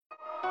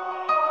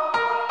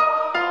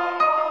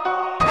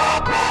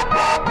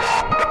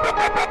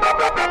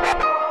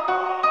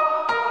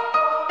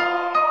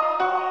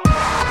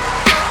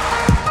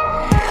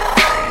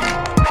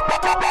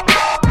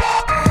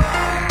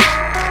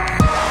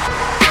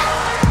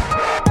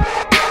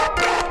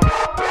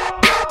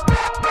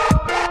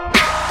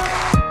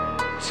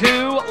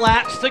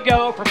Laps to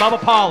go for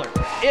Bubba Pollard.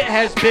 It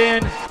has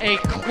been a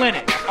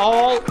clinic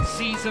all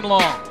season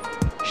long.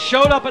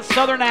 Showed up at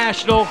Southern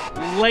National,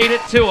 laid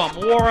it to him,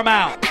 wore him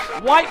out.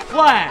 White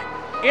flag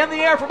in the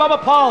air for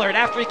Bubba Pollard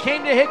after he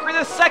came to Hickory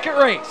the second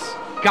race.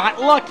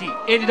 Got lucky,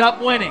 ended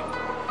up winning.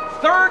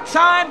 Third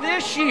time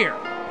this year,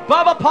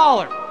 Bubba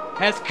Pollard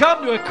has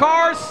come to a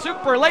Cars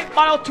Super Late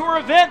Model Tour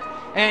event,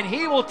 and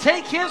he will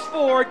take his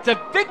Ford to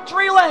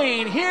victory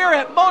lane here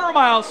at Motor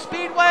Mile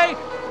Speedway.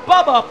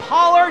 Bubba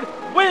Pollard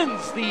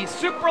wins the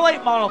Super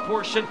Late Model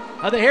portion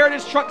of the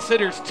Heritage Truck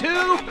Sitters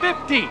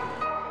 250.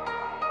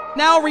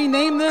 Now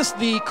rename this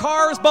the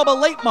Cars Bubba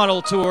Late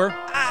Model Tour.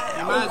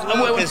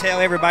 Because hell,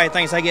 everybody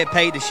thinks I get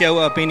paid to show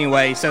up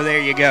anyway, so there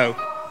you go.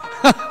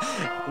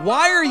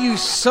 Why are you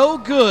so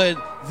good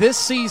this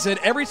season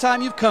every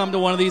time you've come to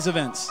one of these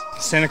events?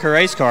 Seneca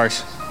Race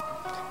Cars.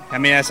 I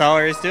mean, that's all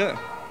there is to it.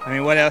 I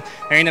mean, what else?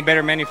 There ain't a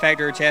better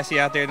manufacturer chassis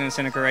out there than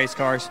Seneca Race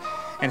Cars.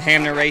 And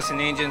Hamner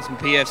Racing engines and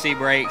PFC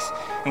brakes.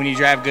 And when you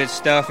drive good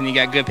stuff and you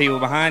got good people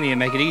behind you,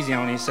 make it easy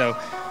on you. So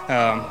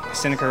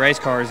Seneca Race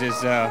Cars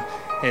is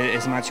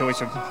my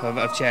choice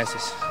of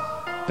chassis.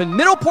 The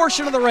middle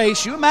portion of the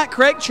race, you and Matt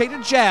Craig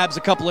traded jabs a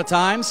couple of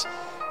times.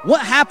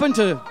 What happened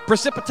to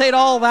precipitate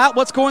all that?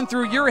 What's going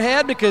through your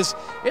head? Because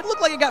it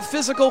looked like it got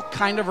physical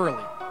kind of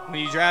early. When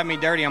you drive me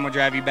dirty, I'm going to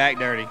drive you back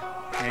dirty.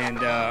 And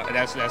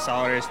that's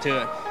all there is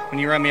to it. When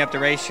you run me up the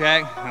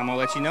racetrack, I'm going to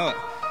let you know it.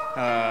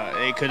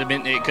 It could have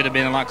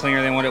been a lot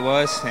cleaner than what it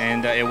was,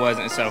 and it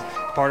wasn't. So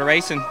part of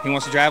racing, he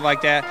wants to drive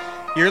like that.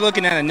 You're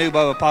looking at a new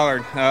Bubba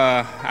Pollard.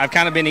 I've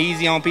kind of been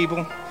easy on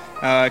people,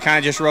 kind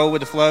of just roll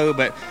with the flow,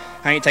 but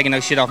I ain't taking no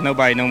shit off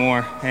nobody no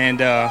more. And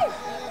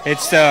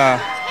it's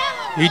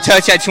you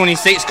touch that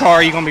 26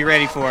 car, you're gonna be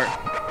ready for it.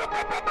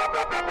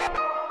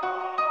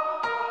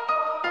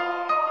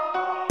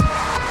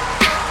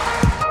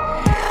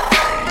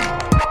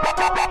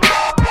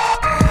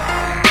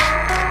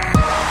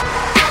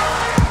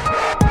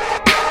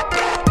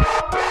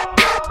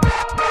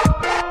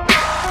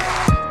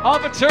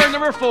 Off of turn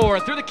number 4,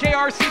 through the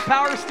KRC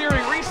Power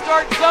Steering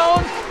restart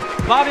zone.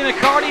 Bobby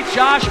McCarty,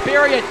 Josh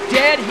Berry, a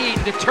dead heat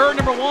into turn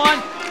number 1.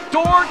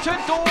 Door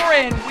to door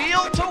and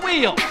wheel to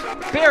wheel.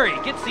 Berry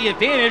gets the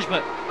advantage,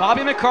 but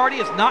Bobby McCarty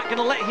is not going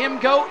to let him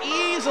go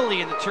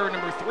easily into turn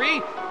number 3.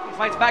 He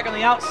fights back on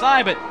the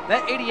outside, but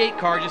that 88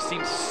 car just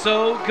seems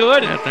so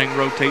good. That thing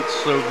rotates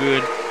so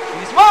good.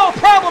 Whoa,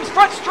 problems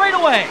front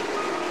straightaway.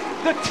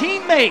 The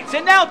teammates,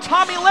 and now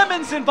Tommy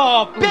Lemons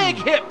involved. Big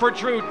hit for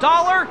Drew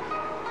Dollar.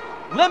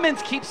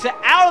 Lemons keeps it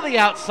out of the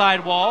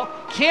outside wall.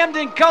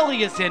 Camden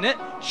Gully is in it.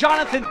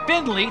 Jonathan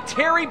Findlay,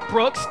 Terry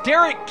Brooks,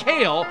 Derek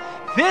Kale.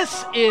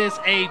 This is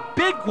a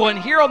big one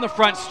here on the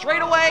front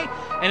straightaway,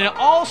 and it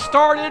all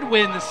started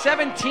when the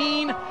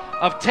 17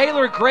 of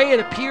Taylor Gray, it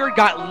appeared,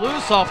 got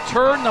loose off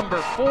turn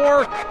number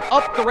 4.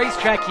 Up the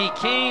racetrack he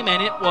came,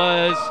 and that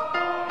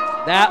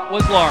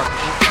was large.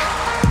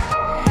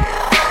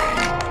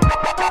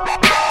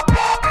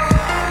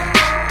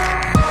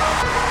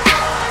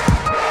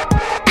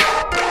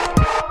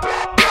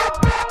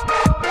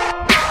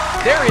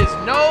 There is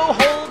no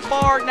holds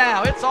barred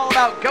now. It's all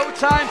about go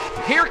time.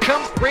 Here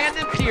comes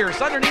Brandon Pierce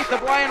underneath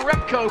of Ryan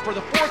Repko for the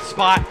 4th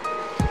spot.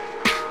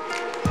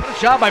 What a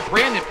job by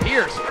Brandon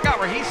Pierce. I forgot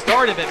where he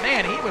started, but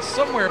man, he was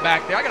somewhere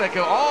back there. I got to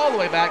go all the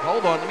way back.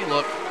 Hold on, let me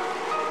look.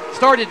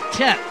 Started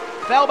 10th.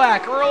 Fell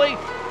back early.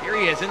 Here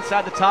he is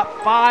inside the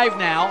top 5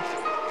 now.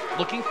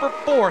 Looking for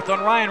 4th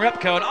on Ryan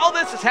Repko. And all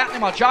this is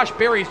happening while Josh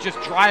Berry's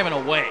just driving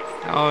away.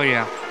 Oh,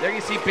 yeah. There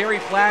you see Berry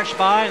flash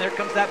by, and there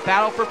comes that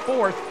battle for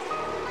 4th.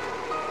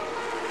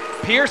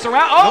 Pierce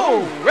around.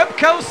 Oh,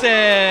 Repko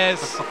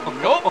says,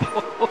 nope.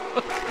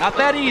 Not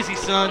that easy,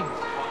 son.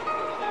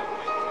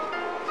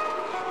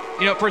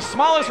 You know, for as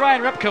small as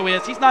Ryan Repko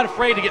is, he's not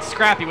afraid to get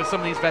scrappy with some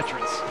of these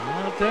veterans.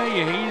 I'll tell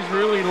you, he's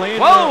really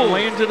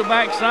laying to the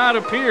backside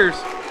of Pierce.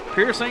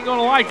 Pierce ain't going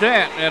to like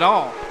that at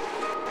all.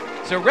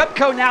 So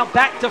Repko now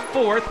back to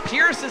 4th.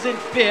 Pierce is in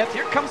 5th.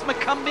 Here comes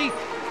McCumbee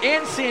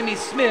and Sammy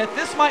Smith.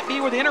 This might be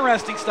where the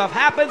interesting stuff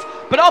happens,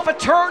 but off of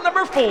turn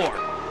number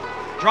 4.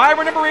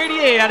 Driver number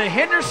 88 out of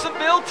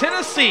Hendersonville,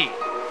 Tennessee,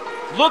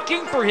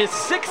 looking for his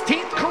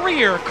 16th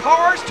career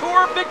Cars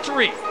Tour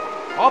victory.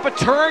 Off of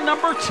turn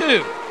number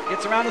 2,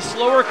 gets around a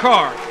slower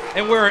car.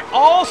 And where it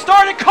all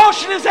started,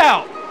 caution is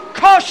out.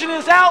 Caution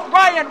is out.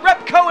 Ryan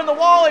Repko in the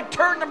wall in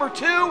turn number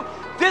 2.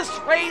 This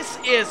race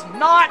is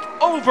not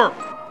over.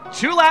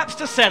 2 laps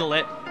to settle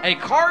it. A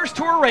Cars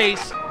Tour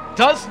race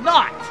does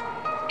not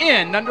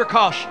end under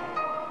caution.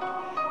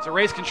 So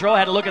race control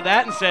had to look at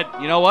that and said,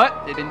 you know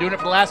what? They've been doing it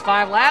for the last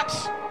 5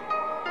 laps.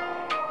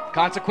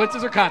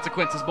 Consequences are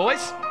consequences,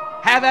 boys.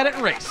 Have at it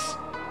and race.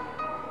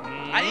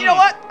 And you know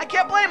what? I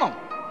can't blame them.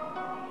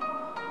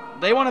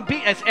 They want to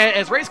beat,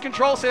 as race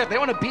control said, if they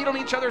want to beat on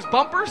each other's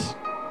bumpers,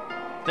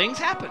 things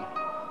happen.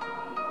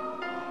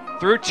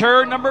 Through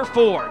turn number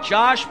 4,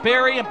 Josh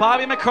Berry and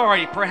Bobby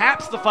McCarty,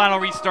 perhaps the final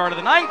restart of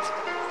the night.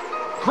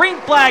 Green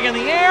flag in the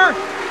air.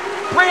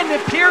 Brandon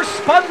Pierce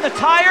spun the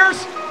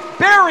tires.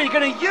 Berry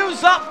going to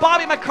use up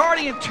Bobby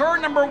McCarty in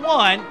turn number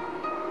 1.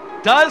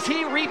 Does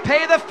he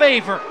repay the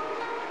favor?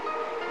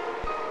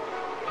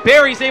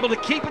 Berry's able to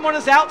keep him on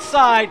his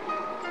outside.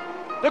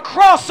 The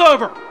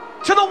crossover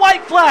to the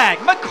white flag.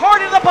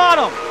 McCarty to the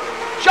bottom.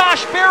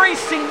 Josh Berry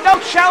seen no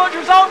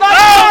challengers all night.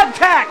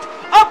 Contact.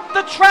 Up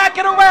the track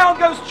and around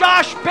goes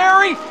Josh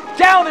Berry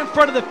down in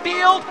front of the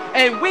field,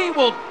 and we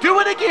will do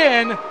it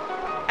again.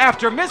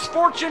 After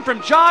misfortune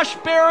from Josh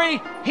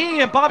Berry,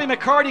 he and Bobby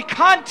McCarty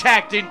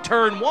contact in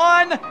turn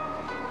 1.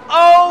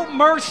 Oh,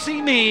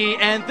 mercy me,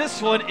 and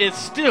this one is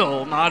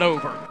still not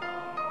over.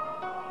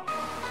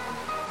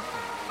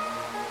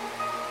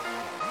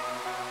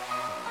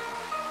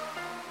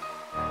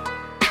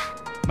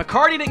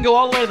 McCarty didn't go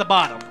all the way to the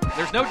bottom.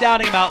 There's no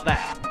doubting about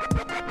that.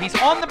 He's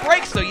on the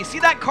brakes, though. You see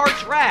that car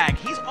drag.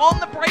 He's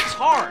on the brakes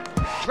hard,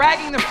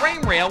 dragging the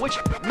frame rail, which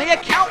may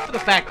account for the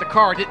fact the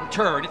car didn't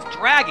turn. It's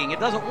dragging. It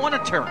doesn't want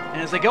to turn.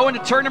 And as they go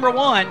into turn number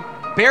 1,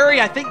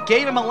 Berry, I think,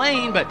 gave him a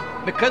lane, but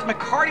because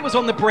McCarty was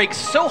on the brakes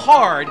so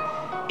hard,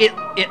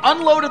 it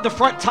unloaded the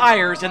front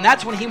tires, and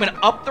that's when he went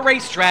up the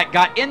racetrack,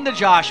 got into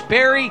Josh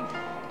Berry,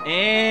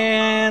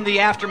 and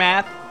the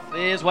aftermath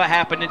is what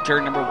happened in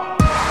turn number 1.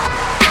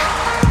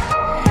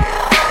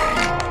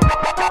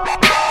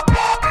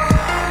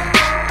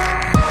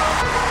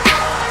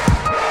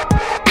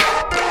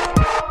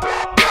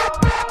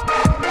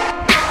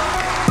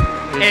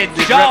 And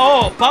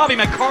Bobby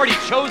McCarty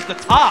chose the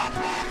top.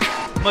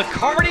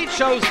 McCarty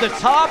chose the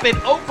top and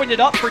opened it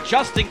up for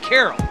Justin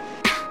Carroll.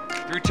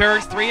 Through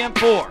turns 3 and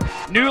 4,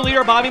 new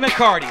leader Bobby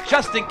McCarty.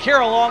 Justin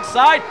Carroll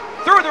alongside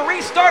through the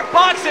restart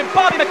box, and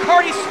Bobby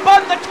McCarty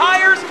spun the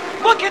tires.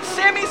 Look at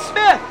Sammy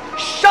Smith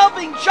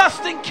shoving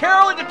Justin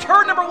Carroll into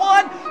turn number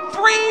 1.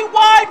 3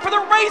 wide for the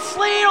race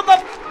lead on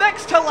the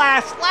next to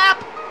last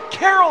lap.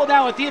 Carroll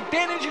now with the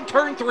advantage in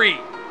turn 3.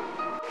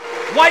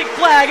 White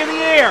flag in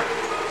the air.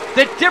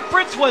 The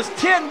difference was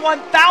 10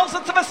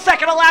 one-thousandths of a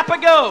second a lap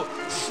ago.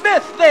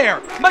 Smith there.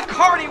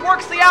 McCarty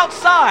works the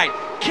outside.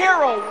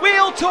 Carroll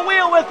wheel to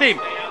wheel with him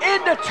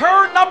into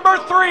turn number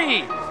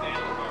 3.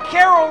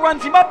 Carroll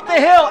runs him up the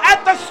hill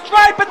at the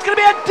stripe. It's going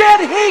to be a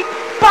dead heat.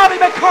 Bobby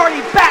McCarty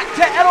back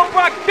to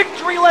Edelbrock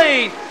victory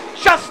lane.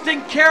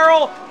 Justin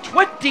Carroll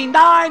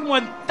 29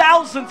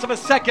 one-thousandths of a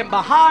second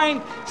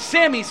behind.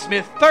 Sammy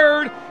Smith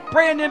third.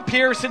 Brandon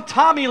Pierce and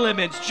Tommy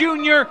Lemons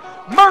Jr.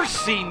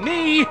 Mercy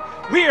me.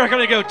 We are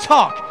going to go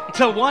talk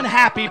to one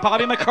happy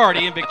Bobby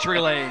McCarty in victory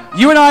lane.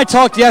 You and I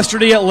talked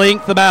yesterday at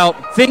length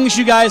about things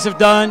you guys have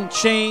done,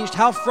 changed,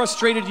 how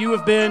frustrated you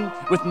have been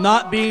with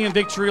not being in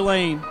victory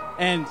lane,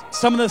 and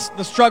some of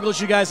the struggles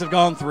you guys have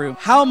gone through.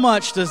 How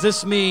much does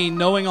this mean,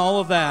 knowing all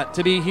of that,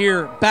 to be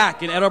here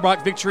back in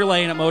Edelbrock victory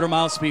lane at Motor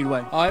Mile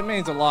Speedway? Oh, it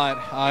means a lot.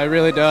 It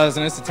really does,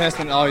 and it's a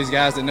testament to all these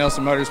guys at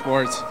Nelson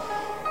Motorsports.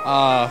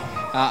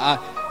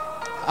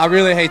 I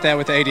really hate that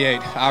with the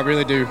 88. I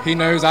really do. He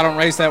knows I don't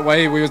race that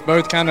way. We was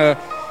both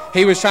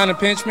he was trying to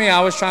pinch me. I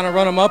was trying to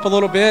run him up a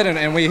little bit,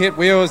 and we hit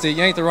wheels. He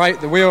yanked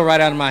the wheel right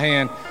out of my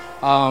hand.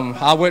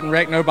 I wouldn't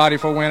wreck nobody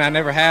for a win. I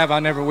never have. I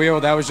never will.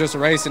 That was just a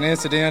racing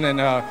incident, and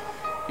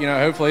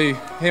hopefully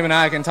him and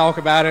I can talk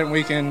about it, and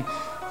we can,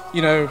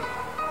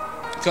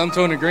 come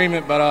to an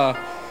agreement. But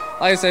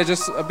like I said,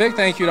 just a big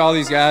thank you to all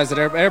these guys,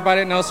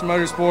 everybody at Nelson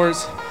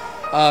Motorsports,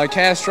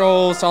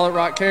 Castrol, Solid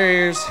Rock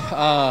Carriers,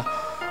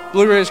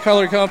 Blue Ridge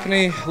Color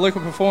Company,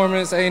 Liquid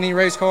Performance, A&E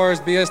Race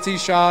Cars, BST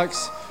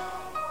Shocks,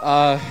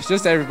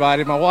 just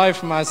everybody. My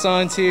wife and my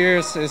son's here.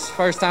 It's the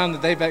first time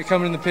that they've been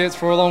coming in the pits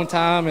for a long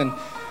time, and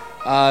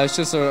it's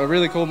just a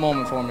really cool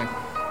moment for me.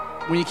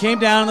 When you came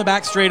down on the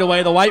back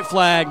straightaway, the white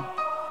flag,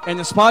 and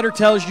the spotter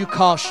tells you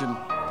caution,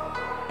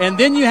 and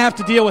then you have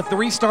to deal with the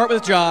restart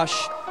with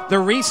Josh, the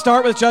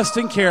restart with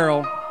Justin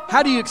Carroll.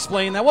 How do you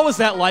explain that? What was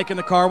that like in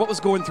the car? What was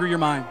going through your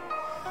mind?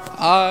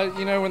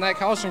 When that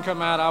caution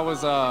came out, I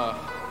was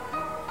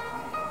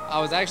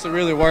actually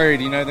really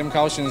worried. Them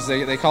cautions,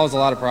 they cause a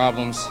lot of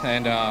problems.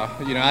 And,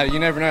 you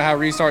never know how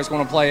restart's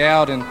going to play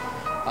out. And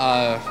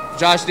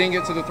Josh didn't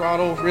get to the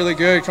throttle really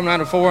good coming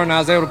out of 4, and I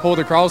was able to pull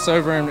the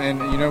crossover,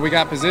 and we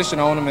got position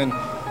on him. And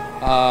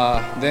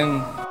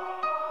then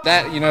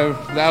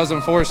that was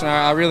unfortunate.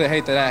 I really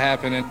hate that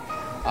happened. And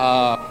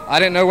I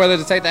didn't know whether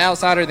to take the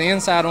outside or the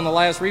inside on the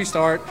last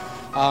restart.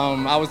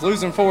 I was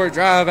losing forward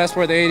drive. That's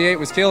where the 88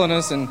 was killing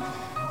us. And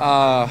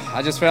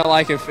I just felt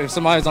like if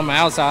somebody was on my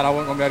outside, I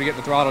wasn't going to be able to get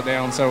the throttle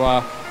down.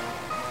 So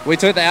we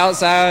took the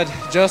outside.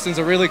 Justin's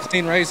a really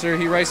clean racer.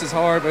 He races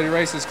hard, but he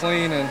races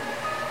clean. And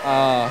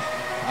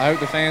I hope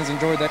the fans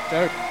enjoyed that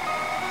show.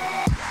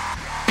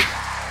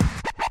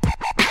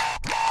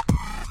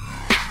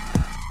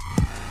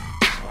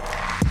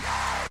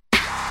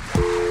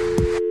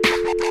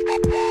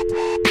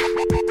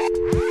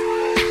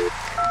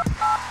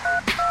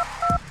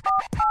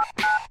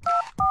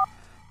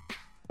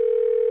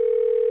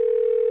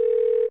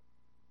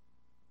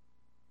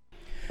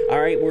 All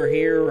right, we're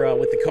here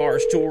with the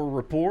Cars Tour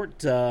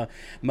Report.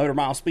 Motor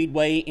Mile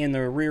Speedway in the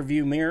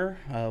rearview mirror.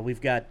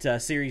 We've got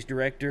Series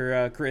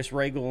Director Chris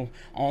Regal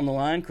on the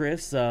line.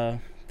 Chris,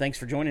 thanks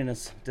for joining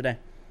us today.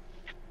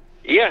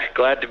 Yeah,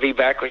 glad to be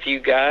back with you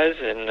guys,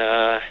 and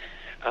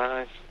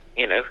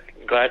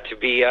glad to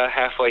be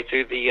halfway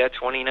through the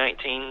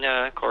 2019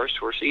 Cars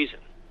Tour season.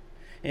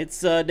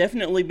 It's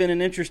definitely been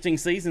an interesting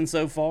season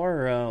so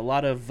far. A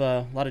lot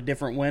of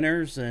different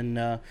winners and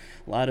a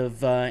lot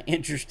of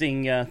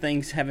interesting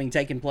things having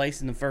taken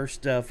place in the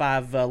first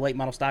 5 late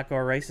model stock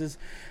car races.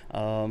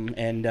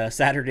 And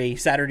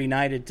Saturday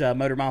night at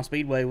Motor Mile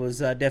Speedway was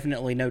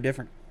definitely no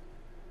different.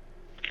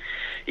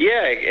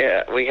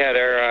 Yeah, we had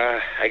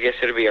our I guess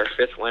it'll be our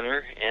 5th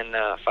winner in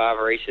 5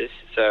 races.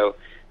 So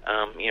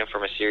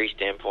from a series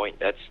standpoint,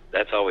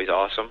 that's always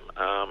awesome,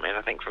 and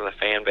I think from the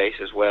fan base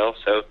as well.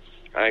 So.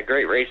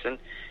 Great racing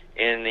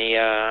in the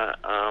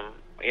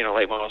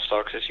late model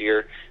stocks this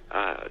year.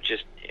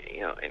 Just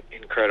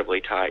incredibly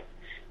tight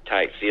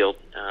field.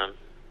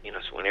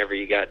 So whenever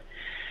you got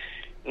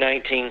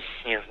 19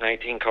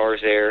 cars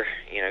there,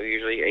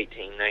 usually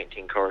 18,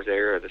 19 cars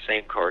there, or the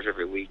same cars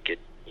every week.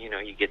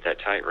 You get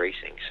that tight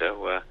racing.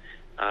 So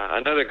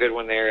another good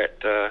one there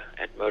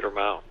at Motor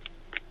Mile.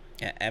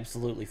 Yeah,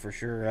 absolutely, for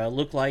sure.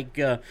 Looked like,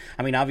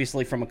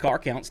 obviously from a car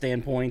count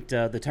standpoint,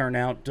 the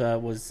turnout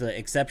was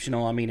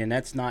exceptional. And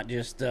that's not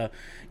just,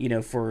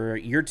 for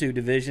your 2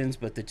 divisions,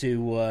 but the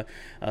 2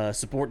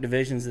 support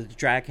divisions that the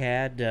track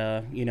had.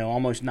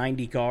 Almost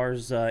 90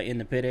 cars in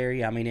the pit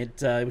area.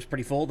 It was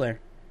pretty full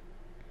there.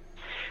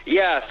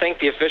 Yeah, I think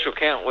the official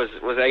count was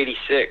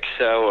 86.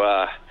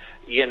 So,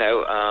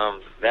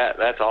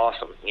 that's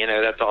awesome.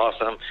 That's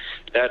awesome.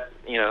 That,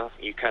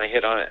 you kind of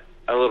hit on it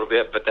a little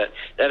bit, but that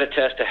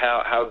attests to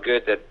how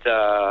good that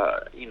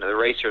the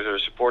racers are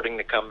supporting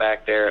the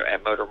comeback there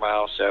at Motor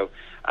Mile. So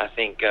I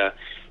think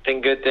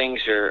good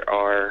things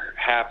are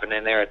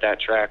happening there at that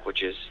track,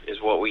 which is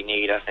what we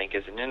need, I think,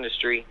 as an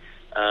industry.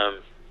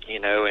 And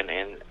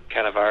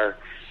kind of our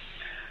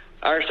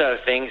side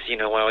of things,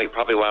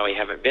 why we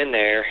haven't been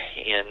there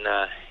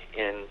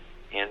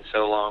in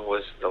so long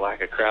was the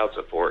lack of crowd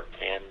support,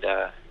 and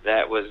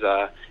that was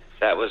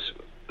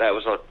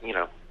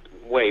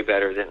way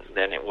better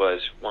than it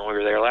was when we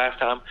were there last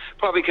time.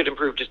 Probably could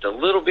improve just a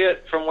little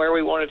bit from where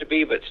we wanted to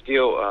be, but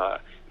still, a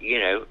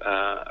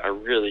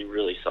really,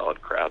 really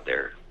solid crowd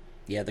there.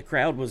 Yeah, the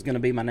crowd was going to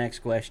be my next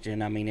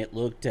question.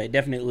 It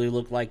definitely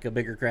looked like a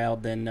bigger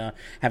crowd than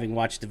having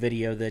watched the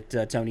video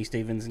that Tony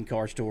Stevens and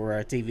Cars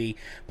Tour TV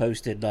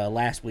posted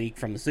last week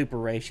from the Super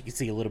Race. You could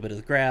see a little bit of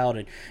the crowd,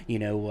 and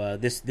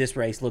this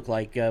race looked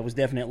like was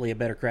definitely a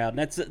better crowd,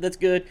 and that's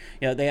good.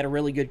 They had a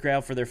really good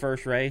crowd for their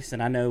first race,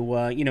 and I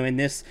know in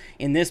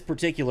this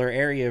particular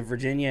area of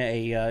Virginia,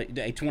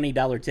 a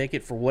 $20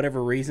 ticket for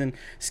whatever reason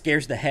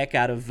scares the heck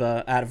out of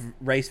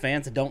race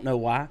fans. I don't know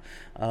why,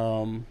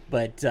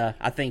 but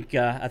I think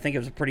it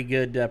was a pretty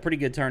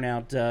good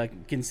turnout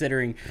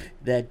considering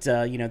that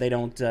they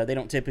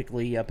don't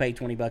typically pay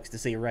 $20 to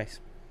see a race.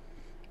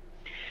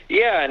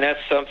 Yeah, and that's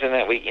something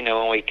that we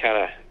when we kind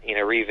of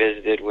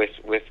revisited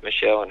with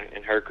Michelle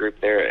and her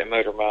group there at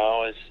Motor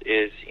Mile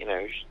is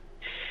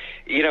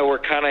we're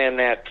kind of in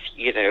that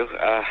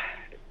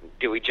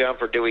do we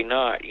jump or do we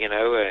not?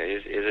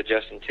 Is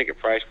adjusting ticket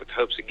price with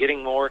hopes of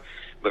getting more.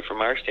 But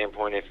from our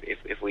standpoint,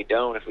 if we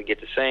don't, if we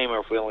get the same, or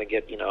if we only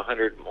get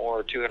 100 more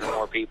or 200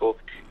 more people,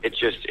 it's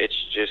just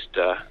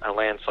a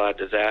landslide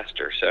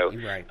disaster. So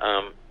right.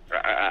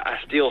 I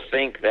still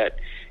think that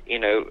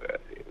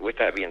with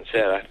that being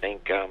said, I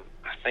think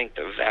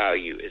the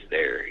value is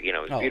there.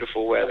 It's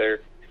beautiful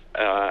weather.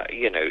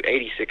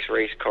 86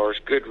 race cars,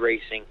 good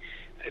racing.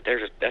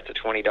 That's a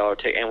 $20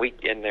 ticket, and we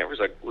did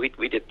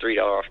 $3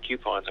 off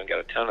coupons and got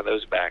a ton of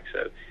those back.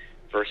 So.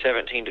 For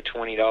 $17 to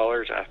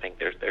 $20, I think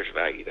there's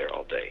value there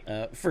all day.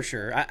 For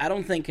sure, I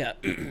don't think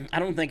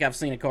I've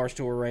seen a Cars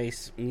Tour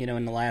race,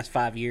 in the last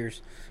 5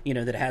 years,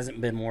 that hasn't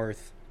been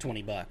worth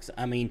 $20.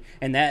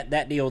 And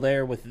that deal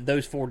there with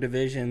those 4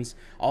 divisions,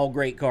 all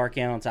great car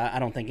counts. I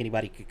don't think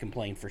anybody could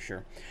complain for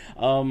sure.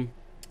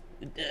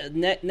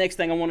 Next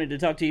thing I wanted to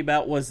talk to you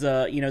about was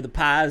the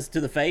pies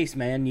to the face,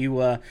 man.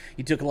 You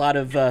took a lot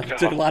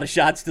of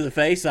shots to the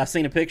face. I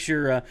seen a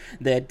picture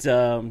that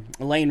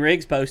Lane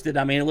Riggs posted.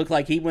 It looked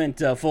like he went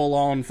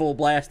full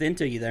blast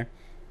into you there.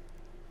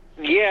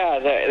 Yeah,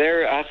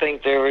 I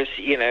think there was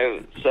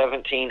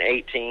 17,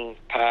 18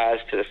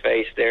 pies to the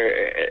face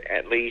there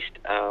at least.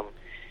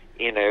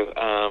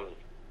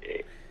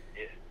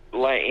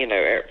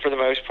 For the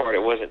most part,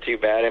 it wasn't too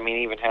bad.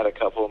 Even had a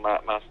couple of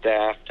my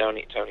staff,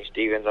 Tony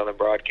Stevens on the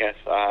broadcast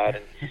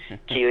side, and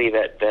Keely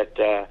that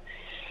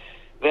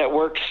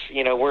works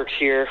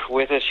here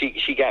with us.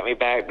 She got me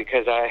back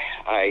because I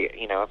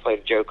played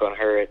a joke on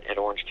her at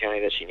Orange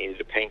County that she needed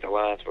to paint the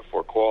lines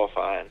before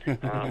qualifying,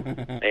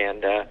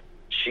 and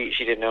she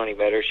didn't know any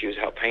better. She was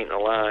out painting the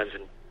lines,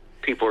 and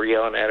people were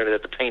yelling at her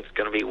that the paint's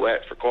going to be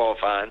wet for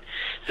qualifying.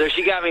 So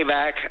she got me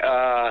back,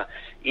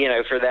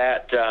 for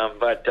that.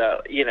 But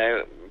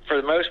for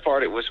the most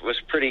part, it was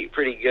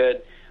pretty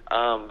good.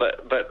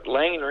 But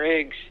Lane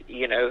Riggs,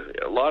 you know,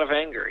 a lot of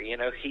anger. You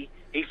know, he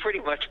pretty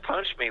much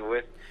punched me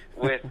with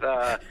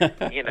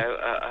you know,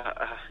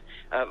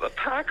 a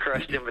pie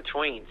crust in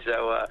between.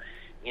 So,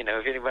 you know,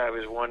 if anybody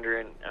was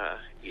wondering,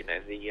 you know,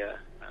 the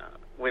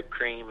whipped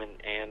cream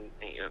and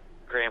you know,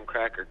 graham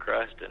cracker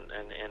crust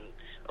and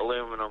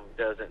aluminum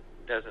doesn't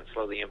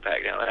slow the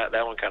impact down.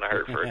 That one kind of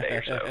hurt for a day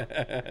or so.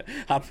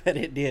 I bet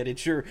it did. It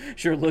sure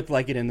looked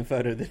like it in the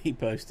photo that he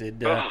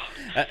posted. Well,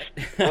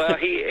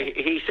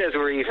 he says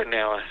we're even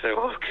now. I said,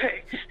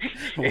 okay,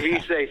 if you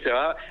say so.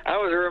 I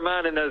was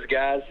reminding those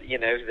guys, you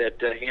know,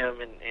 that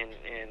him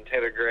and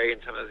Taylor Gray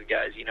and some of those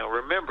guys, you know,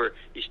 remember,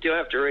 you still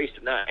have to race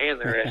tonight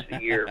and the rest of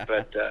the year.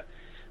 But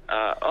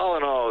all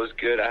in all, it was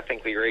good. I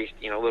think we raced,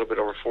 you know, a little bit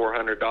over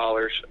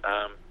 $400.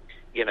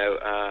 You know,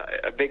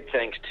 a big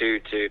thanks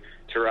to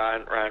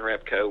Ryan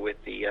Repko with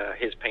the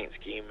his paint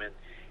scheme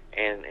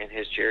and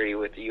his charity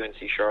with the UNC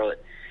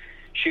Charlotte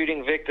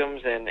shooting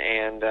victims and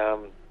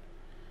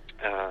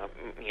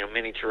you know,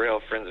 Minnie Terrell,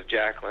 Friends of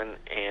Jacqueline,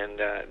 and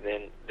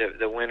then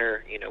the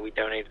winner, you know, we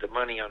donated the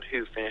money on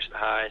who finished the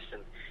highest,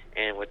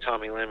 and with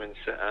Tommy Lemon's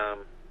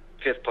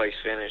fifth place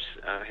finish,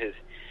 his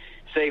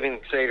Saving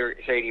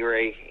Sadie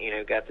Ray, you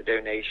know, got the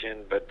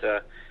donation. But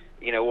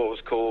you know, what was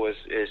cool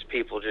is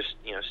people just,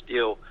 you know,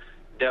 still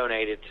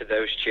donated to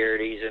those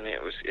charities, and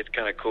it's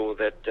kind of cool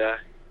that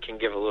can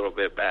give a little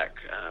bit back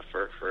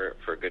for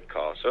a good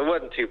cause. So it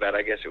wasn't too bad.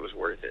 I guess it was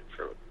worth it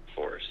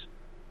for us.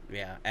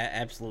 Yeah,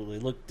 absolutely.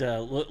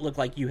 Looked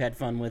like you had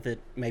fun with it,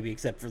 maybe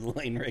except for the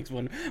Lane Riggs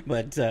one,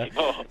 but so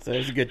it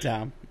was a good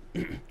time.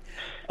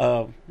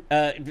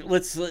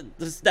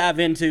 Let's dive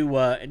into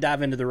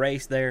the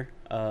race there.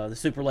 The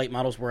super late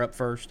models were up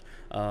first.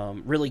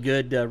 Really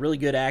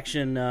good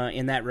action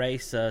in that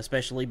race,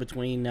 especially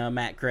between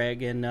Matt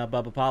Craig and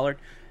Bubba Pollard.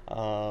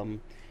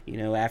 You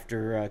know,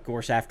 after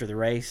the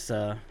race,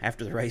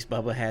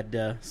 Bubba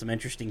had some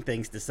interesting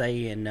things to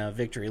say in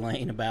Victory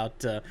Lane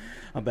about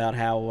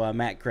how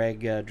Matt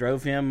Craig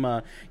drove him.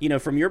 You know,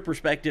 from your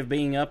perspective,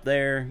 being up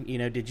there, you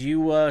know, did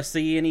you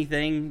see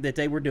anything that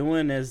they were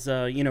doing as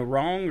you know,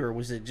 wrong, or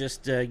was it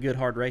just good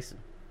hard racing?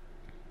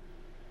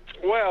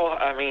 Well,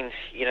 I mean,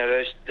 you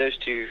know, those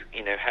two,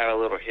 you know, have a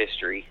little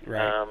history.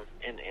 Right.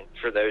 And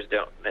for those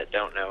that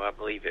don't know, I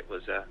believe it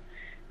was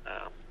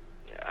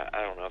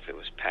I don't know if it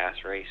was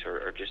pass race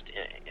or just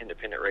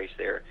independent race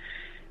there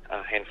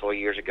a handful of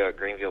years ago at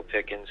Greenville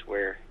Pickens,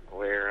 where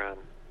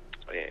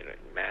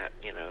Matt,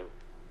 you know,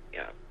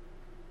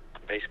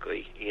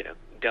 basically, you know,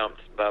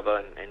 dumped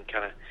Bubba and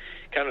kind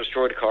of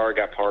destroyed the car,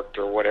 got parked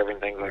or whatever and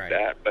things like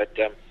that. But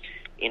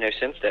you know,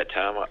 since that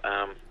time,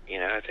 you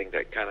know, I think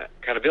that kind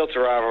of built a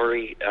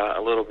rivalry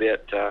a little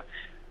bit.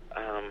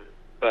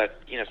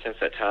 But you know, since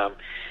that time,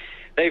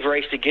 they've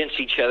raced against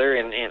each other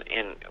and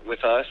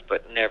with us,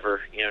 but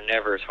never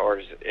as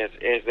hard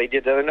as they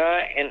did the other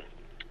night. And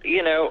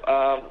you know,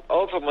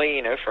 ultimately,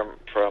 you know, from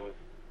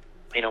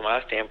you know,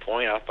 my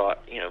standpoint, I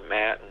thought, you know,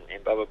 Matt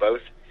and Bubba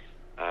both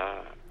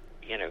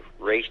you know,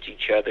 raced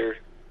each other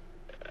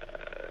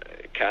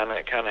kind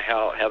of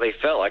how they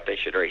felt like they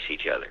should race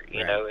each other.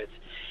 You know, it's,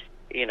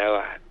 you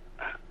know,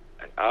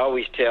 I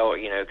always tell,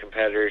 you know,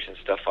 competitors and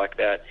stuff like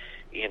that,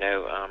 you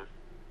know,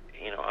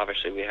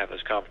 obviously we have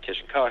those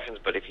competition cautions,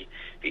 but if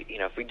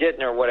we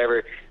didn't or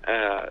whatever,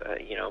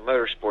 you know, a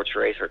motorsports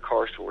race or a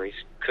car store race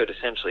could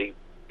essentially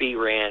be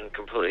ran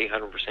completely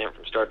 100%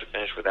 from start to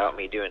finish without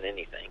me doing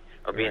anything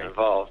or being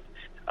involved.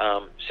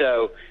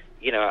 So,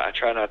 you know, I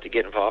try not to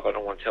get involved. I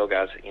don't want to tell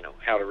guys, you know,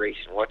 how to race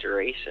and what to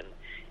race,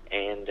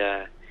 and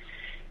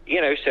you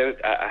know, so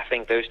I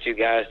think those two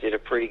guys did a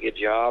pretty good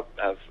job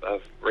of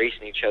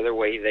racing each other the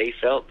way they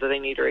felt that they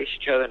need to race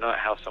each other, not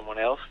how someone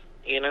else,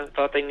 you know,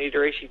 thought they needed to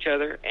race each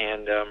other.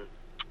 And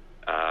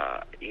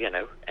you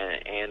know,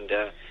 and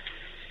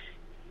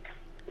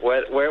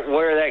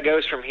where that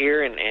goes from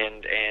here and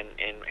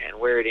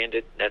where it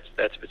ended,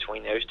 that's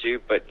between those two.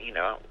 But you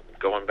know,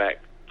 going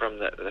back from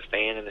the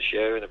fan and the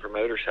show and the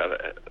promoter side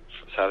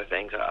of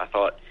things, I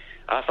thought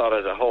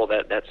as a whole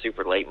that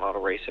super late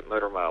model race at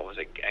Motor Mile was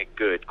a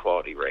good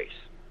quality race.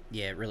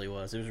 Yeah, it really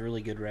was. It was a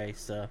really good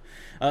race.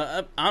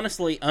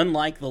 Honestly,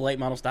 unlike the late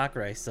model stock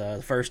race,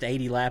 the first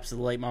 80 laps of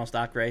the late model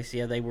stock race,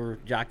 yeah, they were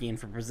jockeying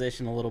for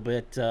position a little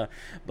bit,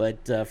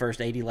 but first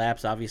 80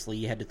 laps, obviously,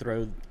 you had to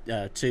throw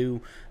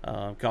two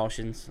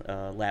cautions,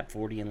 lap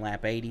 40 and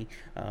lap 80,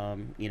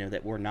 you know,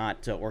 that were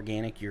not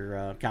organic,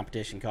 your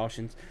competition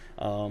cautions.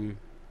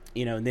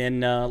 You know,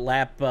 then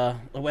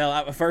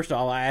first of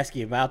all, I ask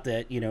you about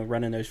that, you know,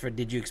 running those.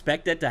 Did you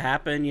expect that to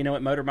happen, you know,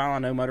 at Motor Mile? I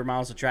know Motor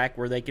Mile is a track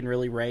where they can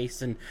really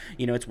race and,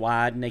 you know, it's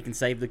wide and they can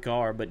save the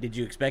car. But did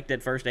you expect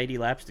that first 80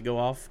 laps to go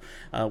off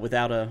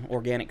without a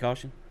organic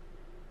caution?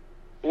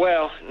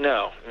 Well,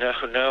 no,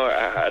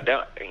 I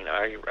don't. You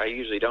know, I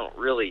usually don't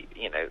really,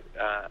 you know,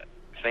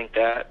 think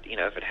that. You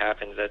know, if it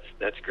happens,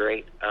 that's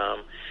great.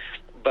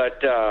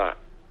 But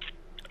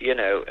you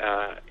know,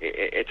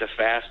 it's a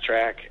fast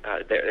track.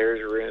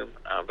 There's room,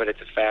 but it's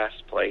a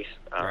fast place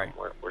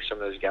where some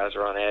of those guys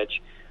are on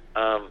edge.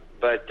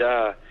 But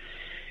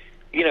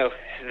you know,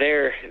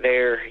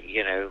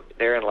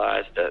 therein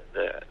lies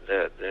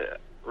the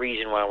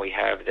reason why we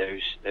have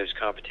those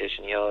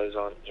competition yellows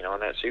on, you know, on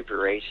that super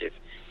race. If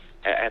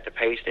at the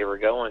pace they were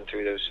going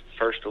through those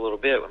first a little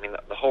bit, I mean,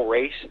 the whole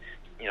race,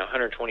 you know,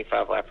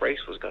 125 lap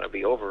race was going to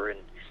be over in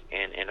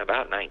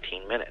about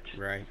 19 minutes.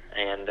 Right.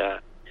 And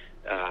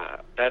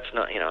that's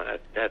not, you know,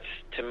 that's,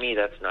 to me,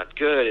 that's not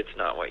good. It's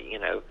not what, you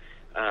know,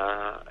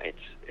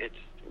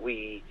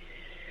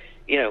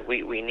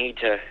 we need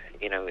to,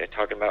 you know,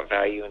 talking about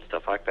value and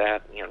stuff like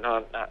that, you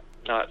know,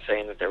 not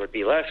saying that there would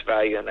be less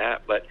value in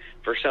that, but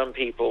for some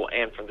people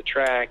and from the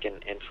track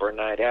and for a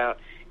night out,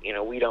 you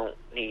know, we don't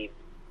need,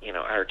 you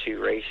know, our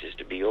two races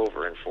to be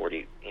over in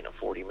 40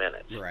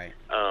 minutes. Right.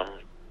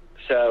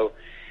 So,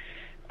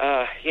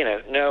 you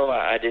know, no,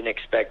 I didn't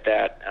expect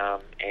that.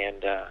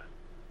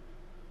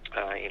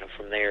 You know,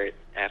 from there,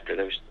 after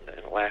those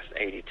in the last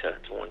 80 to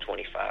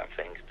 125,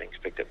 things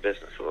picked up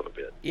business a little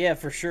bit. Yeah,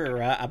 for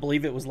sure. I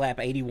believe it was lap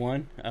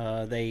 81.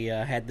 They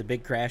had the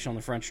big crash on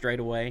the front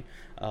straightaway.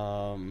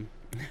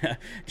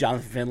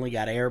 Jonathan Finley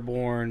got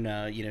airborne.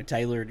 You know,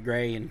 Taylor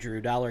Gray and Drew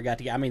Dollar got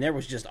together. I mean, there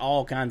was just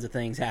all kinds of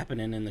things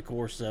happening in the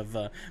course of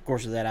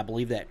that. I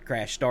believe that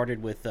crash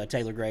started with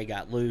Taylor Gray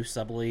got loose,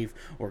 I believe,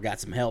 or got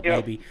some help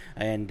maybe.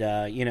 And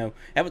you know,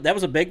 that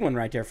was a big one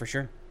right there for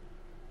sure.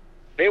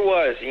 It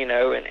was, you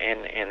know,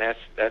 and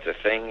that's a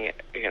thing,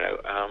 you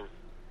know.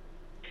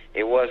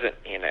 It wasn't,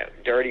 you know,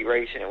 dirty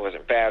racing. It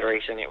wasn't bad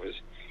racing. It was,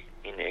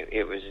 you know,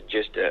 it was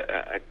just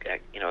a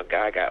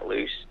guy got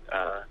loose.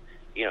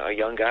 You know, a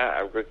young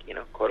guy, you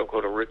know, quote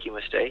unquote, a rookie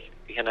mistake.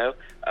 You know,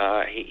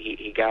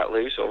 he got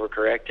loose,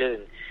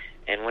 overcorrected,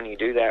 and when you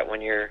do that,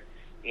 when you're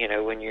in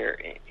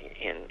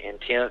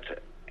 10th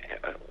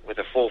with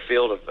a full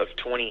field of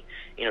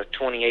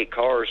 28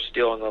 cars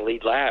still in the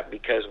lead lap,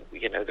 because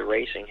you know the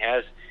racing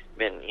has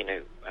been, you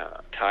know,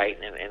 tight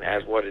and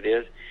as what it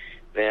is,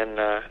 then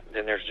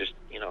there's just,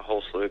 you know, a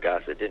whole slew of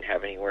guys that didn't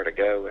have anywhere to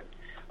go, and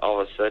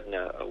all of a sudden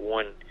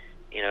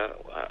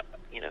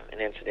an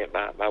incident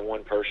by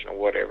one person or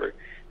whatever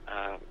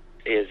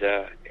is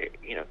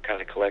you know,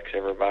 kind of collects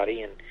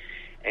everybody,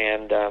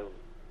 and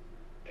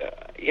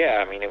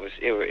yeah, I mean, it was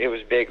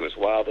big, it was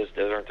wild. Those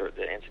aren't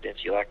the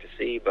incidents you like to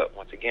see, but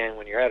once again,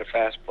 when you're at a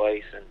fast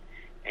place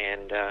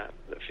and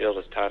the field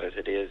is tight as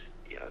it is,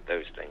 you know,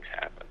 those things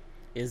happen.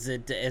 Is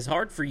it as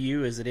hard for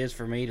you as it is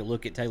for me to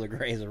look at Taylor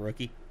Gray as a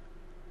rookie?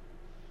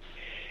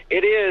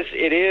 It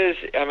is.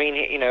 I mean,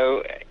 you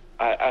know,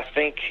 I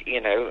think, you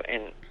know,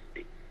 and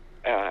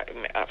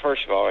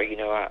first of all, you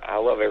know, I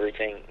love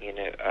everything, you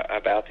know,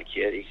 about the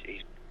kid.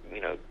 He's you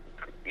know,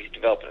 he's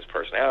developing his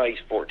personality.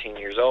 He's 14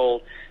 years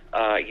old.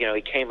 You know,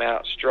 he came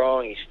out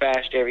strong. He's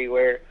fast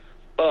everywhere.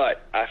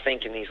 But I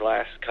think in these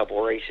last couple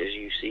of races,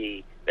 you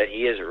see that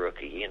he is a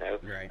rookie, you know.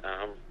 Right.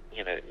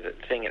 You know, the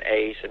thing at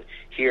Ace, and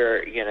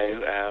here, you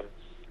know,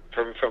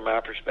 from my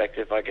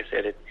perspective, like I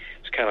said, it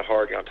was kind of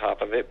hard on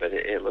top of it, but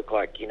it looked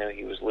like, you know,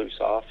 he was loose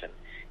off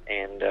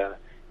and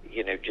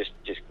you know, just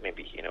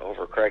maybe, you know,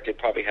 overcorrected.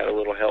 Probably had a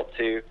little help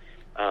too,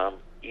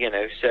 you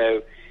know.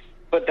 So,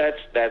 but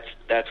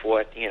that's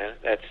what, you know,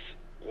 that's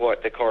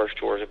what the Cars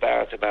Tour is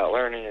about. It's about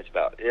learning. It's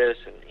about this,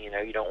 and you know,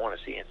 you don't want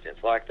to see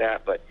incidents like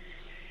that, but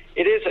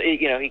it is.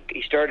 You know,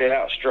 he started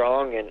out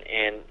strong, and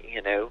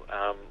you know.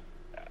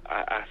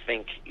 I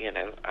think you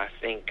know,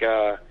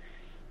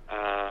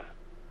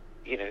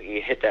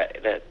 you hit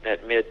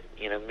that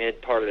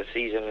mid part of the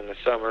season in the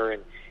summer,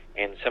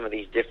 and some of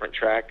these different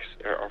tracks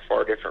are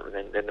far different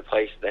than the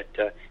place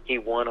that he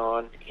won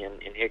on in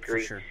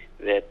Hickory. For sure.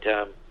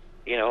 That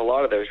you know, a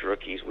lot of those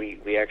rookies,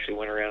 we actually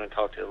went around and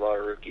talked to a lot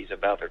of rookies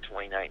about their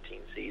 2019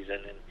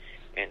 season,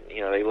 and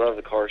you know, they love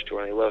the Cars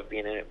Tour and they love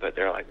being in it, but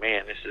they're like,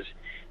 man, this is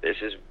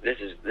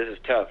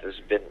tough. This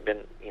has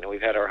been, you know,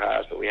 we've had our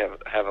highs, but we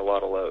have a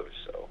lot of lows.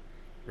 So,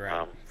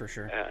 right, for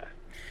sure.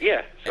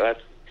 Yeah, so that's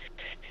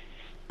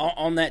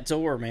on that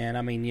tour, man.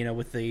 I mean, you know,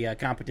 with the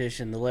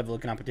competition, the level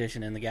of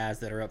competition, and the guys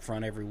that are up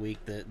front every week,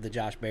 the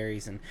Josh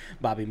Berrys and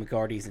Bobby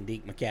McCarty's and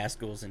Deke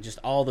McCaskills, and just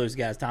all those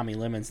guys, Tommy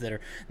Lemons that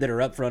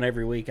are up front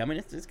every week. I mean,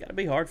 it's got to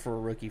be hard for a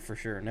rookie for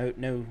sure. No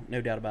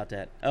doubt about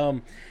that.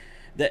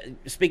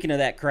 Speaking of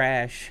that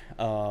crash,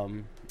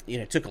 you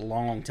know, it took a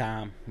long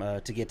time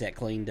to get that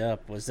cleaned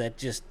up. Was that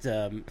just,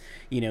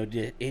 you know,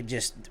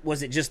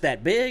 was it just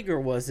that big, or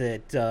was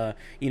it,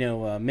 you know,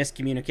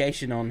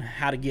 miscommunication on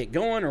how to get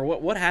going, or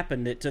what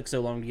happened that took so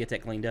long to get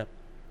that cleaned up?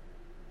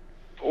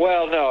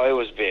 Well, no, it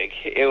was big.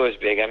 It was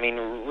big. I mean,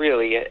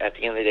 really, at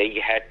the end of the day,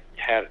 you had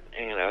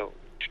you know,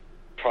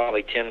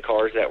 probably 10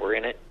 cars that were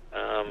in it.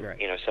 Right.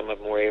 You know, some of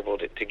them were able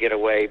to get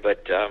away,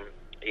 but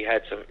you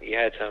had some.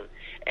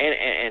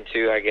 And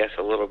two, I guess,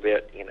 a little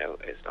bit, you know,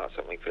 it's not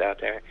something we put out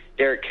there.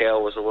 Derek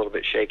Kell was a little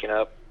bit shaken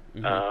up.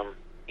 Mm-hmm.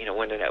 You know,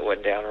 Windonet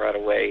wasn't down right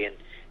away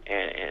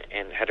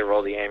and had to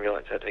roll the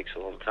ambulance. That takes a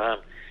little time.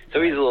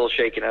 So he's a little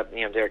shaken up.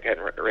 You know, Derek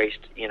hadn't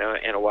raced, you know,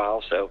 in a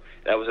while, so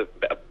that was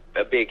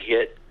a big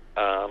hit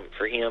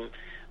for him.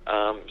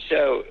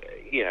 So,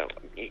 you know,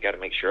 you got to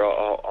make sure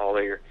all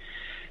of your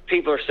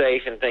people are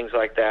safe and things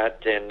like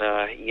that.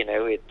 And, you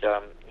know,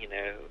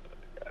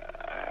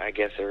 I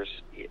guess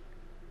there's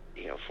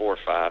 4 or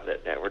 5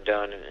 that were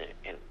done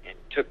and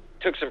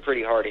took some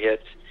pretty hard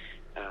hits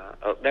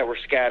that were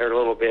scattered a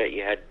little bit.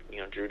 You had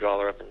Drew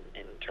Dollar up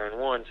in turn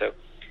 1, so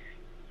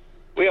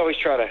we always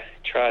try to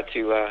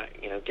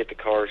get the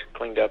cars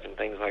cleaned up and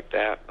things like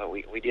that. But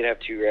we did have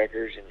 2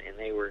 wreckers, and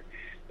they were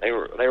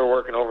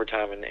working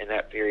overtime in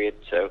that period.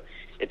 So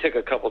it took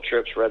a couple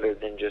trips rather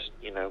than just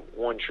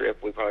 1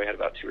 trip. We probably had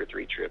about 2 or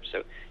 3 trips, so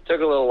it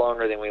took a little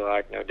longer than we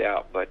liked, no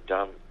doubt. But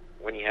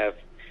when you have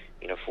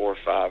 4 or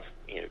 5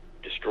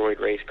 destroyed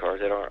race cars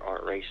that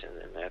aren't racing,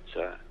 then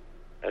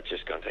that's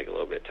just going to take a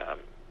little bit of time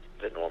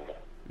than normal.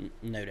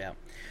 No doubt.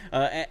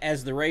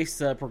 As the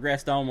race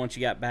progressed on, once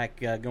you got back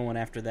going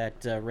after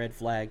that red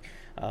flag,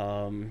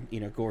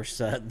 of course,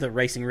 the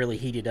racing really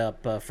heated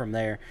up from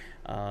there.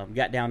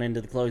 Got down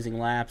into the closing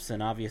laps,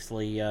 and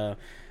obviously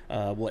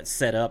what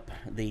set up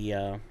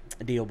the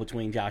deal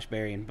between Josh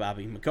Berry and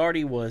Bobby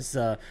McCarty was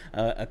a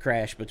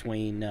crash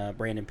between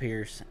Brandon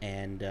Pierce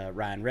and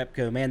Ryan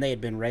Repko. Man, they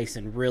had been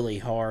racing really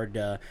hard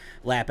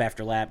lap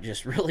after lap.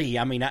 Just really,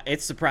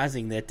 it's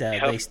surprising that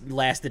they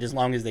lasted as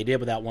long as they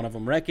did without one of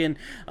them wrecking.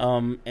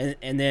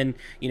 And then,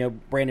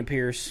 Brandon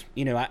Pierce,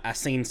 I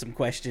seen some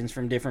questions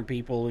from different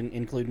people,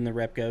 including the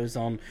Repkos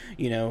on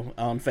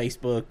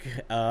Facebook,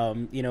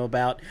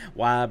 about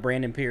why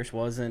Brandon Pierce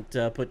wasn't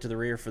put to the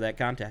rear for that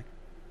contact.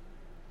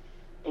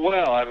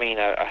 Well, I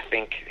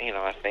think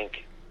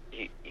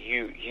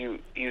you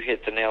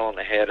hit the nail on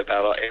the head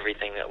about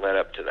everything that led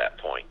up to that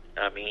point.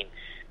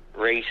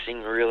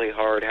 Racing really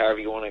hard, however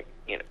you want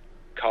to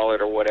call it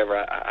or whatever.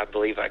 I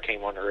believe I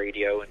came on the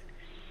radio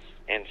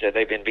and said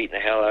they've been beating the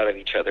hell out of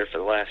each other for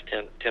the last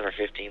 10 or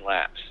 15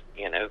 laps,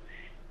 and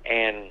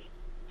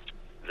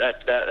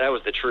that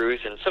was the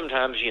truth. And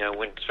sometimes,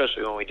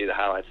 especially when we do the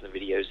highlights and the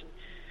videos,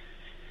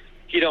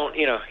 you don't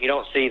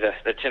see the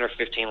 10 or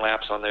 15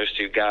 laps on those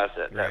 2 guys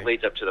that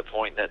leads up to the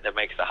point that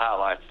makes the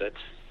highlights.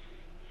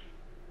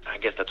 I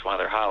guess that's why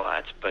they're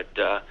highlights. But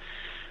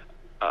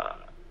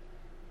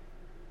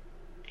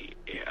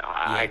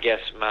I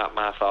guess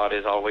my thought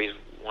is always,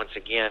 once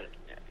again,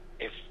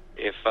 if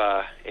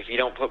you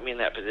don't put me in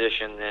that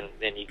position,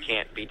 then you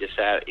can't be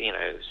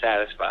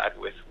satisfied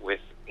with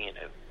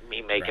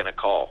me making a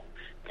call.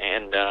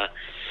 And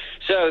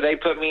so they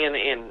put me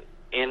in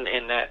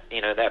that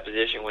that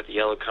position with the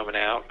yellow coming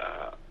out.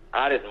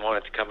 I didn't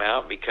want it to come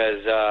out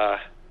because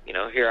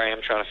here I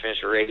am trying to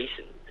finish a race,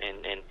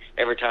 and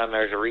every time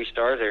there's a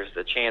restart, there's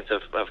the chance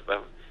of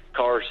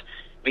cars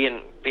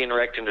being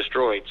wrecked and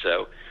destroyed.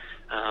 So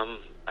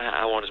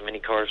I want as many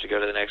cars to go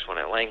to the next one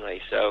at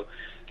Langley. So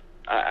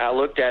I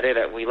looked at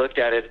it. We looked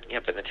at it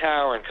up in the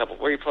tower and a couple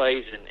of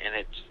replays, and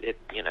it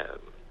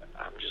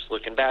I'm just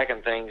looking back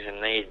on things,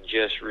 and they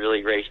just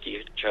really raced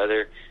each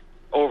other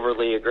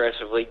overly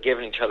aggressively,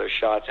 giving each other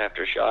shots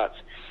after shots.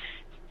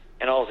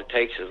 And all it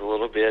takes is a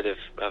little bit of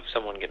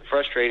someone getting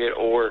frustrated,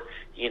 or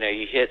you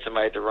hit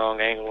somebody at the wrong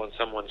angle and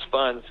someone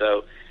spun.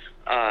 So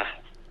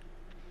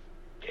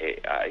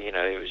it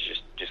was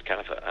just kind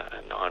of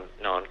a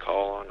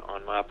non-call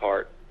on my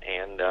part,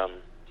 and kind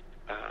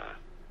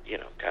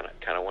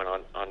of went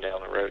on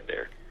down the road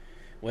there.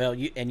 Well,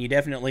 you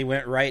definitely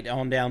went right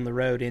on down the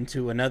road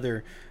into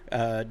another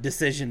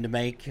decision to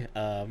make,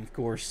 of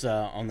course,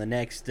 on the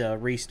next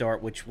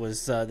restart, which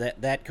was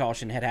that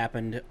caution had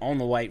happened on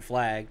the white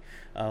flag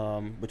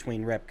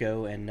between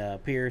Repko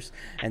and Pierce,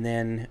 and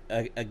then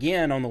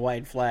again on the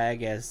white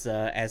flag as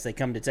they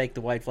come to take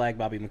the white flag,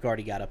 Bobby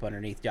McCarty got up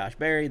underneath Josh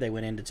Berry. They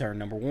went into turn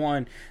number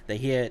 1. They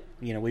hit.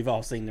 We've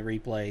all seen the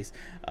replays.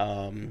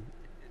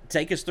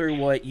 Take us through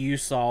what you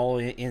saw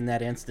in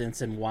that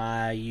instance and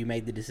why you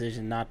made the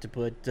decision not to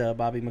put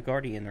Bobby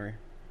McCarty in the rear.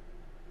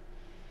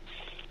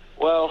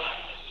 Well,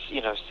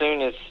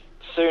 soon as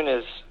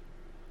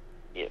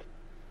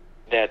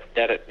that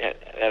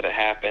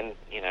happened,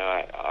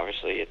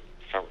 obviously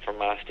from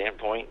my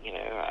standpoint,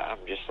 I'm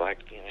just like,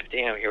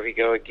 damn, here we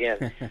go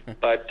again.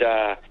 But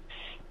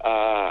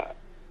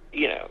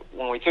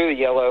when we threw the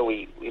yellow,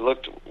 we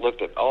looked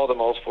at all the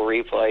multiple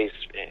replays,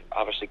 and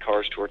obviously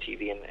Cars Tour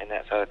TV and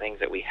that side of things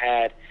that we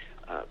had.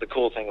 The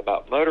cool thing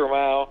about Motor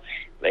Mile,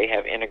 they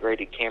have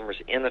integrated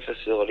cameras in the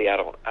facility. I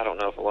don't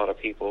know if a lot of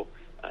people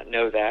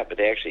know that, but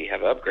they actually have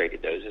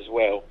upgraded those as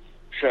well.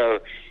 So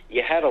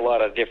you had a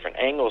lot of different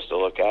angles to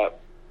look at,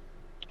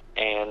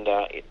 and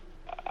I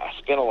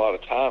spent a lot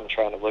of time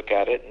trying to look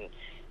at it,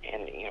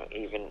 and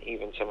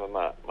even some of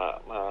my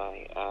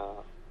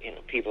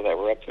people that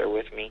were up there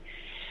with me.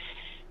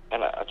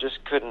 And I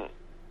just couldn't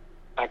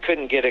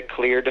get a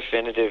clear,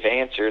 definitive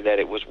answer that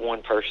it was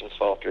one person's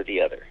fault or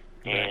the other.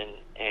 Right.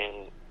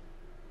 And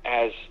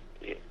as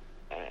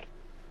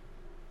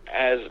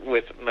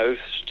with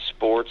most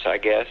sports, I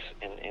guess,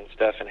 and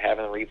stuff, and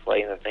having a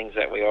replay and the things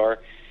that we are,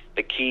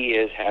 the key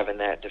is having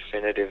that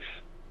definitive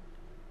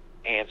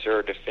answer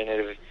or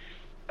definitive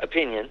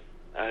opinion,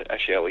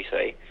 shall we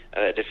say,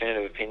 a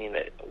definitive opinion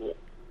that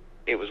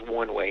it was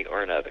one way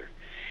or another.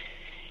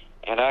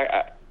 And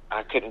I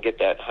couldn't get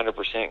that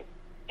 100%,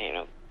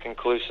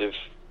 conclusive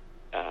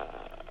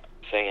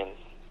saying,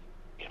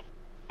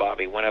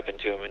 Bobby went up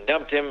into him and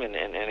dumped him, and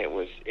it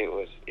was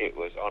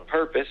on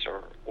purpose,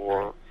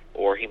 or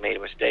he made a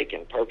mistake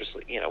and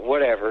purposely,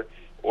 whatever,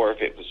 or if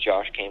it was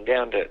Josh came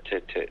down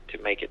to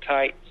make it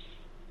tight.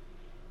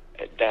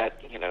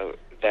 That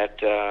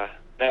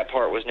that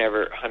part was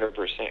never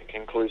 100%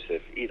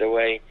 conclusive either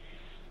way.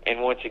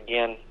 And once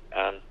again,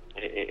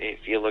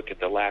 if you look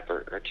at the lap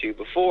or two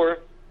before,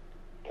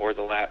 or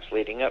the laps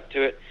leading up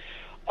to it,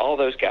 all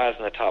those guys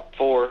in the top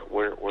four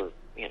were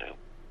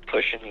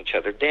pushing each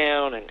other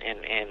down and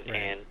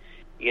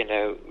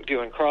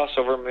doing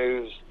crossover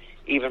moves.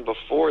 Even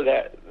before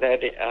that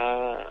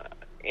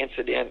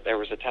incident, there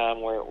was a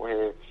time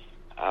where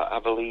I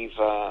believe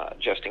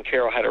Justin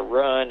Carroll had a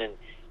run,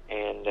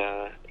 and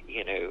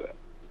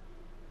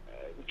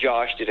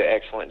Josh did an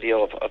excellent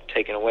deal of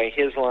taking away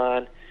his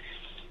line.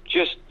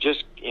 Just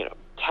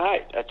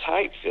a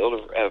tight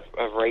field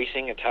of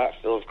racing, a tight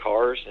field of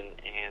cars, and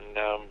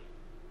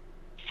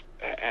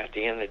at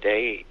the end of the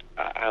day,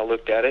 I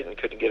looked at it and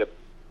couldn't get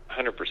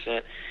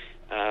 100%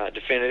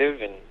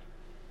 definitive. And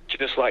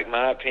just like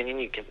my opinion,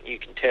 you can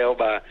tell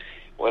by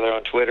whether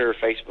on Twitter or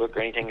Facebook or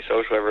anything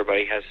social,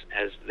 everybody has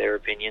their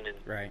opinion, and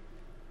right.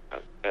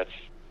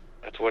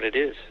 That's what it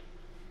is.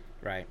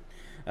 Right.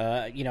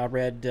 I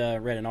read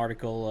an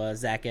article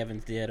Zach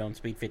Evans did on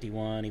Speed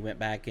 51. He went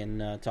back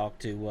and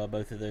talked to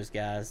both of those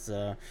guys.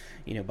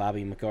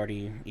 Bobby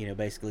McCarty,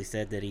 basically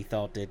said that he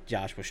thought that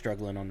Josh was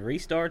struggling on the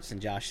restarts, and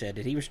Josh said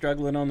that he was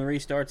struggling on the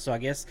restarts. So I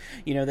guess,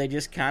 they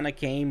just kind of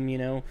came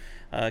to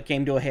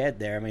a head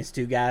there. I mean, it's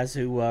two guys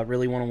who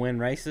really want to win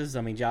races.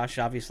 I mean, Josh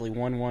obviously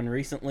won one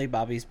recently.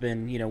 Bobby's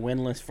been,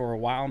 winless for a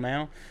while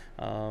now.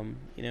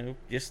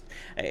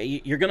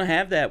 You're going to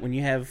have that when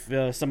you have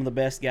some of the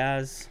best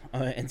guys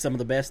and some of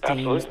the best teams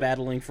Absolutely.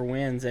 battling for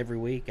wins every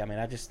week. I mean,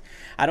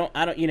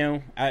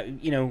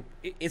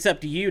 it's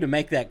up to you to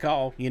make that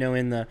call,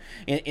 in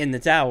the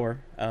tower.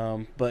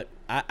 But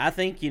I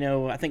think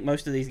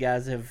most of these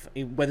guys have,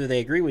 whether they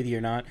agree with you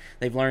or not,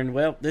 they've learned,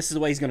 well, this is the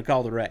way he's going to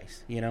call the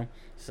race,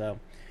 so.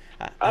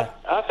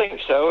 I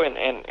think so,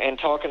 and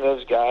talking to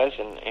those guys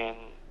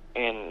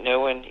and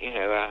knowing,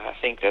 I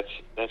think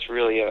that's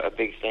really a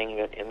big thing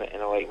that in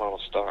the late model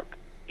stock,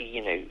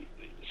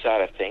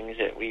 side of things,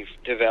 that we've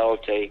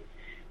developed a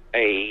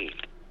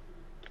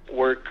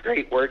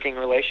great working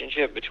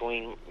relationship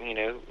between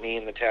me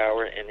and the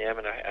tower and them,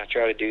 and I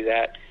try to do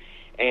that.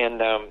 And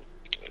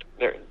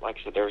there, like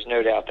I said, there was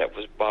no doubt that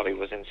Bobby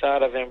was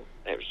inside of him.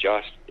 It was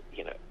Josh.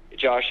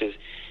 Josh is.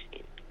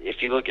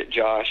 If you look at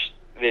Josh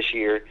this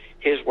year,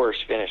 his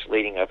worst finish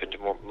leading up into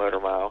Motor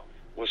Mile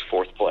was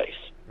 4th place.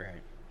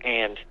 Right.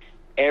 And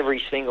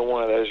every single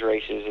one of those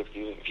races, if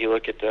you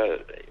look at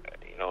the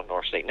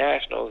North State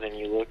Nationals, and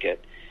you look at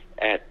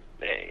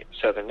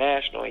Southern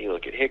National, you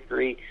look at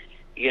Hickory,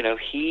 he's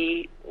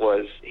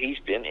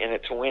been in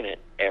it to win it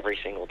every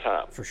single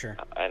time. For sure.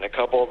 And a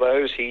couple of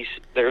those,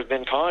 there's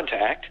been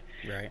contact,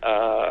 right,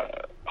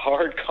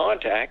 hard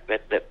contact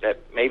that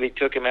maybe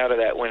took him out of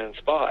that winning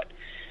spot,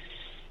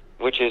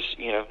 which is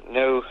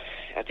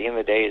at the end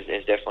of the day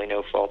is definitely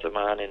no fault of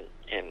mine,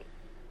 and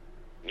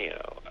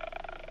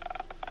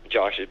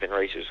Josh has been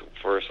racing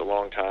for us a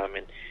long time,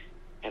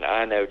 and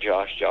I know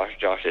Josh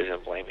isn't a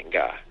blaming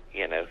guy.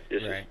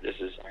 This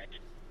is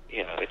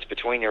it's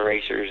between the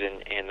racers,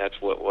 and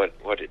that's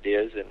what it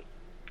is, and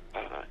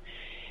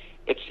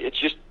it's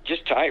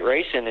just tight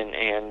racing,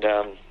 and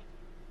I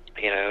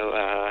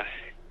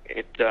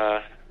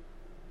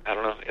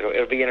don't know,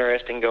 it'll be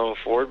interesting going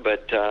forward,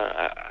 but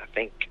I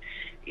think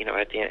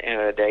at the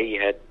end of the day, you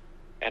had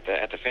at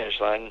the finish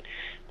line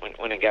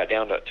when it got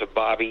down to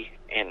Bobby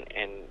and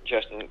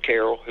Justin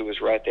Carroll, who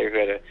was right there, who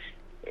had a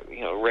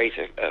race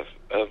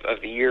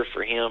of the year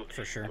for him.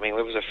 For sure. I mean,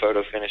 it was a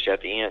photo finish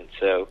at the end,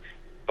 so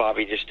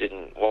Bobby just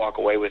didn't walk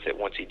away with it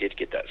once he did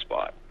get that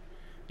spot.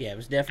 Yeah, it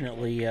was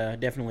definitely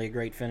a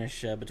great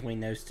finish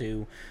between those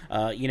two.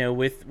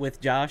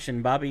 With Josh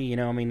and Bobby,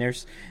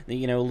 there's a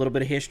little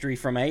bit of history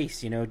from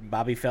Ace.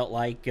 Bobby felt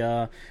like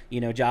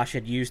Josh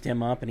had used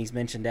him up, and he's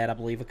mentioned that, I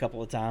believe, a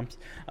couple of times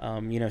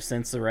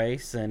since the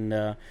race,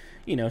 and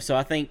so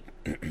I think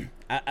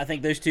I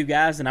think those two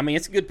guys, and I mean,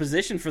 it's a good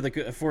position for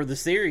the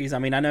series. I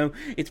mean, I know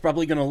it's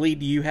probably going to lead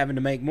to you having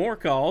to make more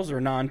calls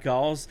or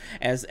non-calls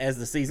as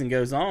the season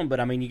goes on, but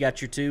I mean, you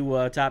got your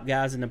two top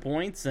guys in the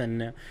points,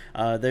 and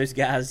those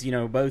guys,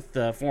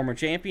 both former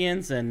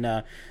champions,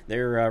 and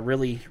they're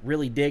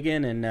really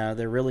digging, and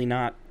they're really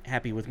not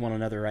happy with one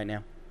another right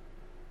now.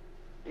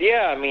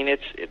 Yeah, I mean,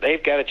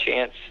 they've got a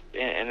chance,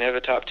 and they're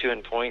the top two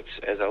in points.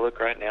 As I look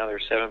right now,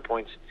 there's 7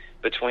 points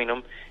between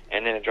them,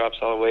 and then it drops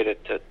all the way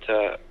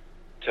to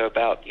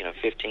about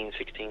 15,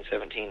 16,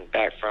 17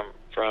 back from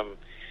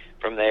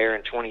there,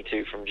 and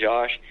 22 from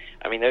Josh.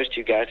 I mean, those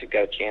two guys have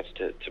got a chance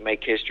to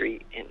make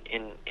history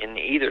in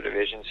either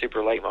division,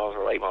 super late models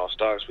or late model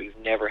stocks. We've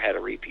never had a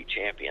repeat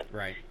champion,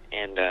 right?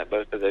 And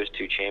both of those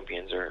two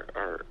champions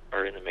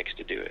are in the mix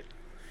to do it.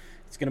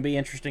 It's going to be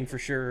interesting for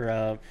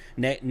sure.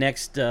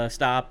 Next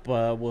stop,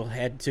 we'll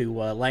head to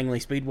Langley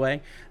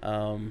Speedway.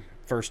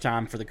 first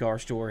time for the Car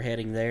Store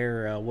heading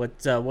there.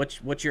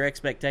 What's your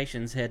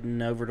expectations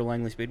heading over to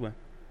Langley Speedway?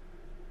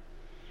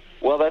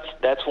 Well,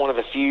 that's one of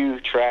the few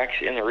tracks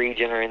in the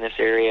region or in this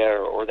area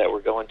or that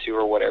we're going to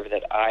or whatever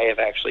that I have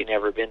actually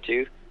never been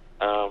to.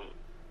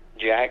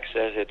 Jack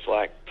says it's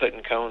like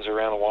putting cones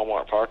around a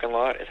Walmart parking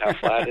lot is how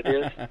flat it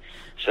is.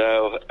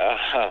 So,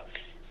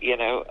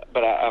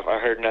 but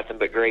I've heard nothing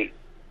but great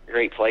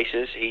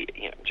places.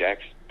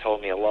 Jack's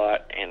told me a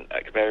lot, and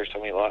competitors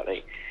told me a lot.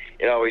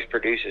 It always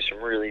produces some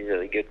really,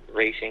 really good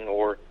racing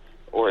or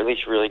at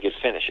least really good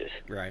finishes.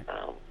 Right.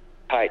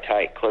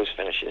 Tight, close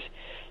finishes.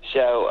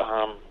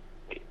 So,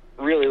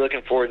 really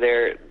looking forward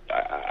there.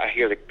 I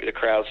hear the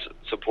crowd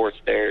supports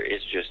there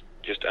is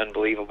just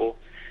unbelievable.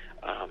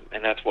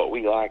 And that's what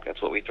we like.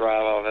 That's what we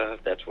thrive off of.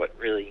 That's what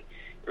really,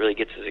 really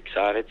gets us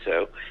excited.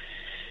 So,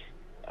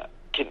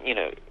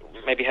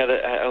 maybe had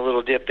a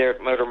little dip there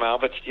at Motor Mile,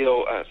 but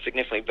still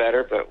significantly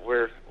better. But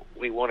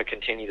we want to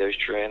continue those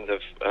trends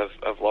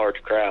of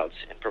large crowds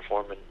and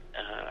performing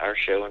our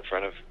show in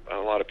front of a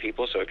lot of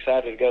people. So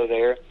excited to go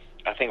there.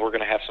 I think we're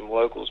going to have some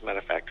locals. Matter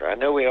of fact, I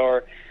know we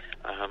are.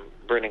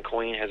 Brendan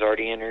Queen has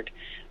already entered,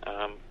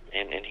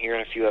 and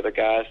hearing a few other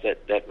guys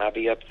that might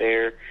be up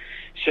there.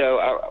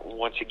 So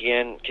once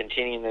again,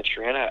 continuing the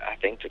trend, I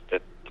think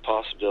that the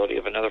possibility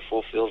of another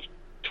full field,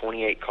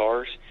 28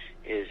 cars,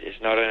 is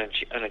not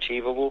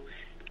unachievable.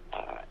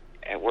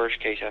 At worst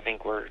case, I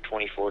think we're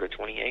 24 to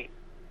 28.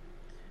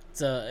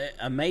 It's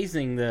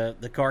amazing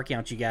the car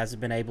count you guys have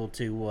been able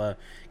to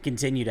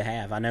continue to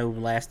have. I know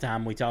last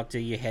time we talked to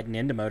you heading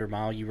into Motor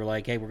Mile, you were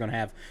like, hey, we're going to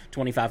have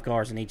 25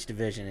 cars in each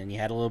division, and you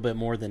had a little bit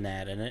more than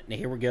that. And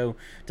here we go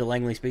to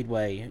Langley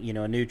Speedway,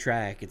 a new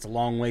track. It's a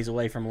long ways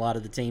away from a lot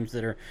of the teams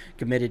that are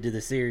committed to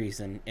the series,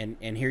 and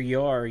here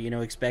you are,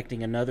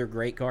 expecting another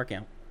great car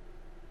count.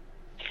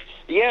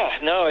 Yeah,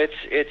 no,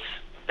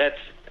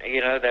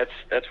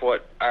 that's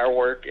what our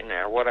work and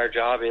what our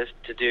job is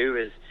to do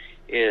is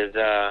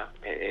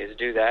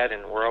do that,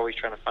 and we're always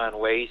trying to find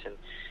ways and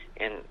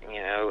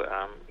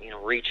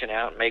reaching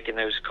out and making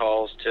those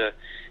calls to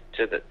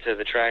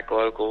the track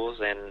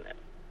locals, and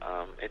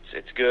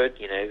it's good,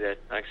 that,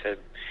 like I said,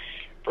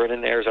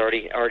 Brendan there's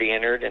already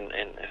entered, and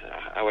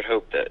I would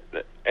hope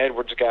that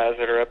Edwards guys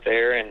that are up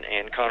there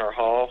and Connor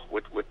Hall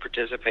would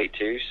participate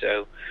too.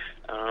 So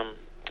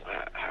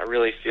I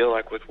really feel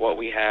like with what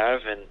we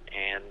have and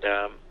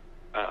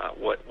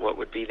what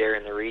would be there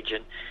in the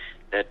region,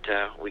 that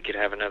we could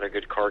have another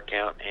good car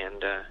count,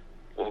 and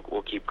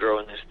we'll keep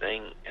growing this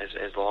thing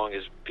as long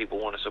as people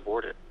want to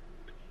support it.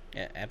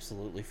 Yeah,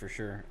 absolutely, for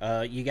sure.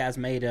 You guys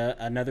made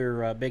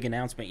another big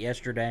announcement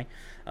yesterday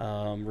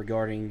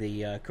regarding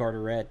the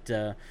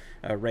Carteret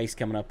race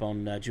coming up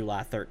on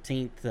July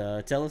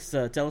 13th. Tell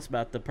us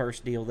about the purse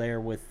deal there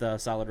with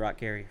Solid Rock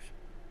Carriers.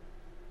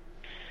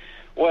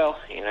 Well,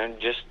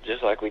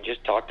 just like we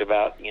just talked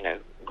about,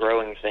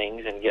 growing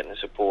things and getting the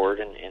support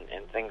and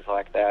things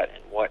like that,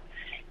 and what,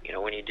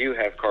 when you do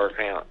have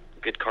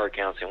good car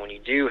counts, and when you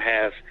do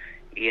have,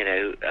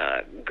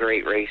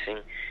 great racing,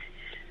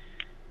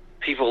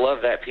 people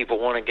love that. People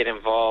want to get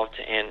involved,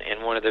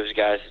 and one of those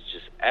guys is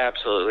just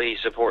absolutely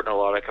supporting a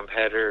lot of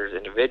competitors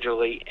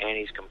individually, and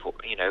he's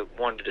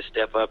wanted to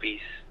step up. He's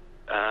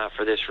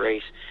for this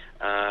race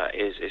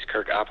is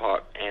Kirk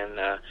Ophok and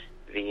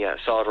the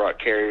Solid Rock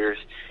Carriers.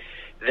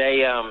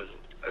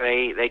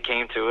 They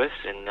came to us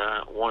and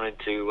wanted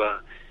to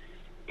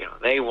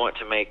they want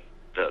to make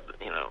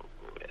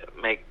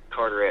make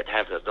Carteret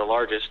have the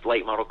largest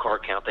late model car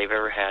count they've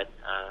ever had.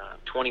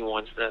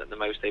 21's the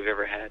most they've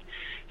ever had.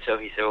 So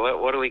he said,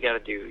 what do we got to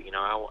do?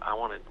 I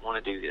want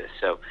to do this.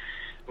 So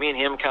me and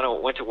him kind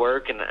of went to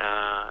work, and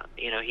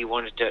he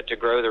wanted to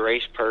grow the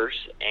race purse,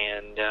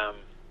 and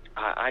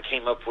I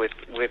came up with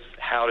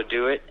how to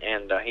do it,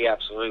 and he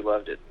absolutely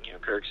loved it.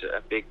 Kirk's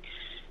a big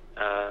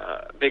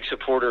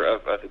supporter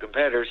of the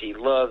competitors. He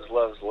loves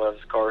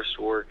Car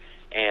Store,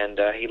 and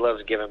he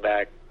loves giving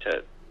back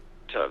to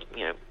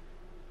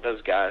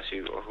those guys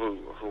who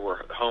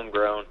were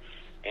homegrown.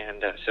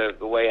 And so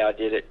the way I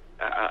did it,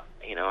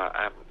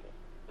 I'm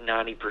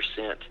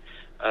 90%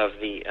 of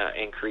the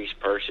increased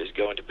purses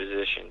go into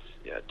positions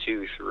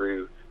 2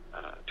 through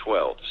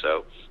 12.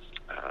 So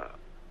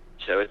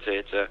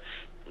it's a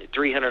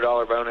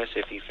 $300 bonus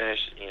if you finish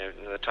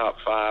in the top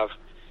 5.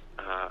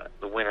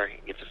 The winner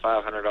gets a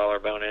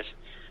 $500 bonus.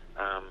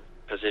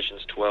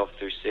 Positions 12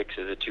 through 6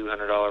 is a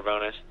 $200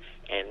 bonus,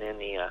 and then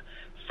the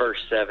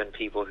first 7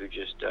 people who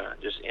just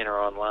enter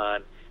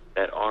online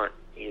that aren't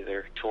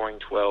either Touring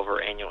 12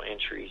 or annual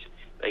entries,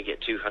 they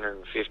get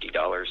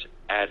 $250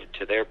 added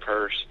to their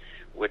purse,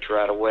 which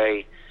right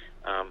away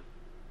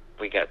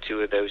we got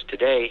 2 of those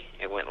today.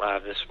 It went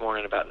live this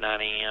morning about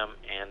 9 a.m.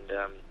 and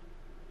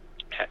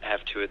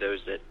have 2 of those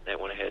that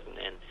went ahead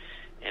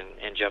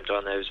and jumped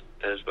on those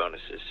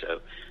bonuses.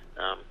 So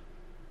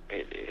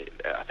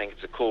I think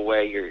it's a cool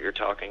way. You're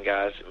talking,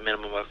 guys,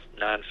 minimum of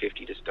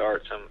 $950 to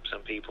start.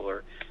 Some people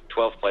are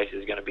 12th place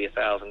is going to be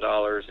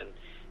 $1,000,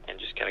 and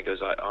just kind of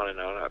goes on and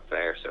on up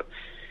there. So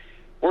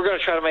we're going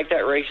to try to make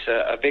that race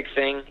a big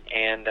thing,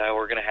 and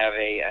we're going to have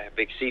a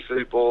big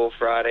seafood bowl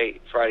Friday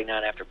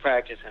night after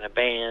practice, and a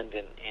band,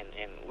 and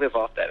live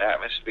off that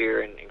atmosphere.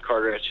 And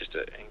Carteret's just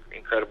an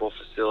incredible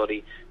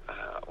facility.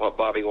 What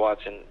Bobby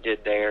Watson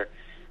did there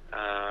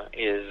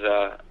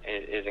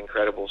is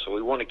incredible. So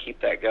we want to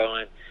keep that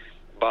going.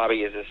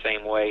 Bobby is the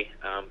same way.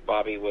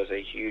 Bobby was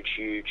a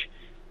huge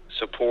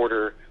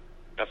supporter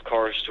of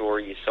Cars Tour.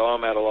 You saw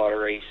him at a lot of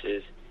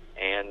races,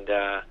 and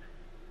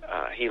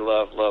he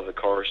loved the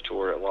Cars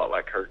Tour a lot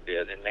like Kurt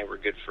did, and they were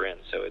good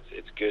friends. So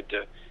it's good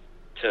to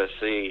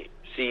see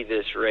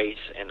this race,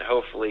 and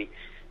hopefully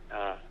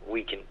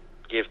we can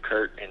give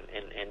Kurt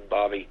and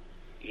Bobby,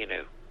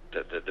 the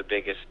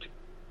biggest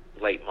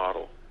late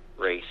model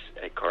race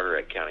at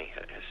Carteret County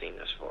has seen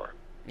this far.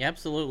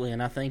 Absolutely,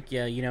 and I think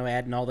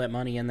adding all that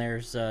money in there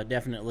is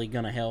definitely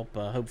going to help.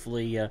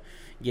 Hopefully,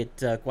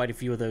 get quite a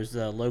few of those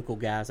local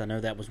guys. I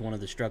know that was one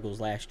of the struggles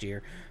last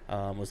year,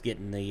 was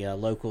getting the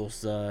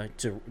locals to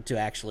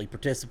actually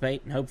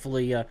participate, and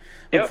hopefully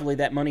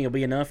that money will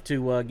be enough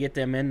to get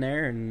them in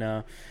there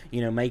and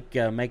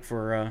make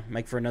for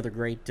another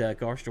great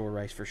Cars Tour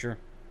race for sure.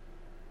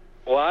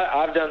 Well,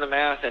 I've done the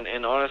math,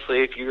 and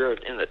honestly, if you're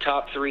in the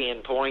top 3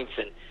 in points,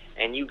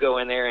 and you go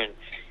in there and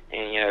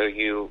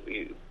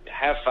you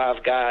have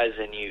 5 guys,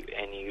 and you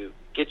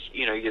get,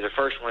 you're the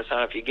first one to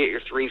sign up. You get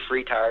your 3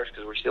 free tires,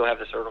 because we still have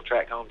the Circle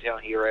Track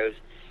Hometown Heroes,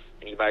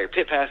 and you buy your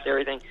pit pass and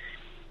everything,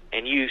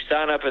 and you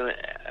sign up in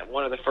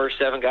one of the first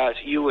 7 guys,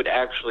 you would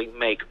actually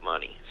make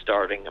money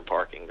starting and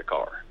parking the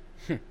car.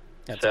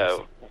 That's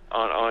so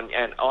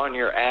awesome. on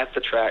your at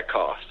the track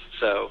costs.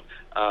 So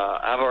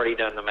I've already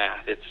done the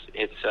math. It's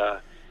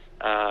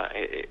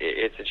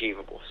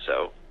achievable.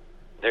 So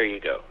there you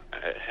go.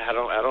 I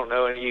don't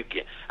know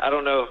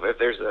if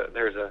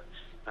there's a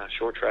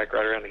short track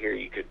right around here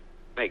you could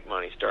make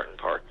money starting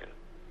parking.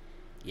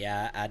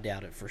 Yeah, I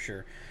doubt it for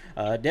sure.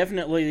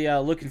 Definitely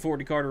looking forward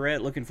to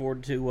Carteret. Looking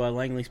forward to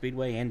Langley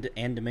Speedway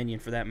and Dominion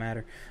for that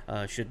matter.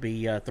 Should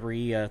be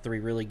three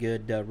really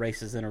good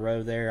races in a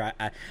row there.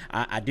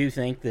 I do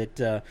think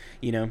that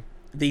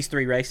these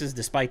 3 races,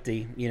 despite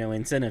the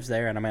incentives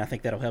there, and I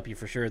think that'll help you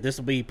for sure. This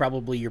will be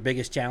probably your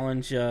biggest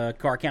challenge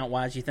car count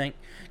wise. You think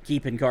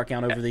keeping car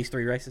count over these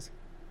 3 races?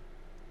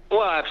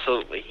 Well,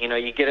 absolutely.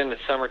 You get into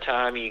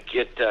summertime, you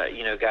get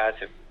guys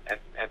have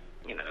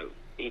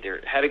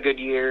either had a good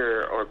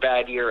year or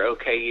bad year,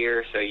 okay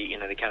year. So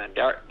they kind of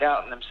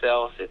doubting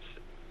themselves. It's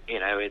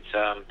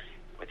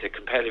a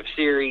competitive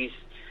series.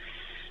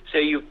 So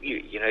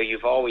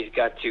you've always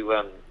got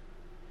to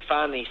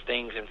find these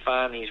things and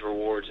find these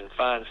rewards and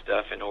find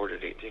stuff in order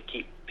to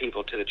keep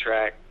people to the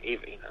track.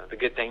 Even, the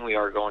good thing, we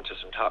are going to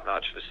some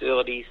top-notch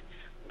facilities,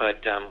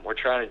 but we're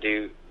trying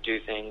to do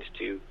things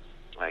to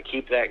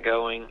keep that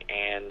going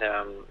and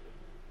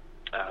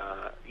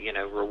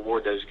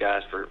reward those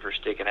guys for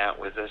sticking out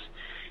with us.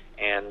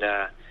 And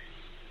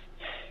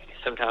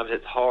sometimes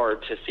it's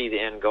hard to see the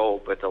end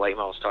goal, but the late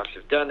model stocks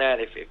have done that.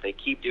 If they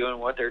keep doing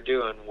what they're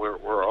doing,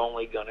 we're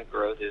only going to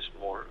grow this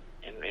more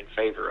in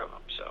favor of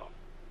them. So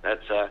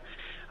that's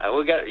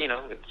we got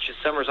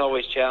summer's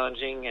always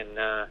challenging, and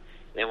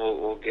then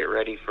we'll get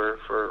ready for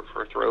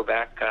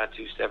throwback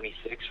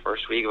 276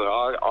 first week of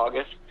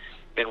August.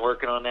 Been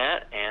working on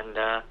that,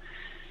 and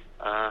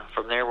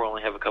from there we'll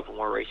only have a couple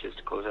more races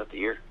to close out the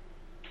year.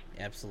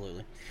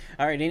 Absolutely.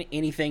 All right,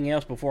 anything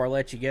else before I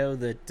let you go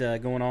that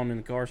going on in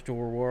the Cars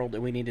Tour world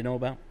that we need to know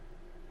about?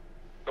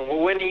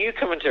 Well, when are you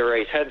coming to a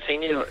race? Hadn't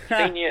seen you.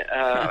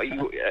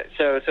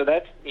 So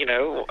that's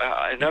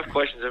enough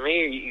questions of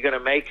me. Are you gonna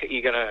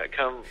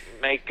come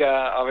make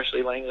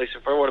obviously Langley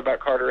Super? What about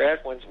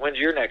Carteret? When's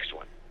your next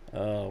one?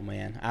 Oh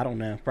man, I don't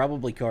know.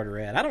 Probably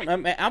Carteret. I don't know,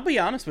 man. I'll be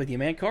honest with you,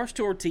 man. Cars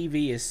Tour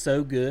TV is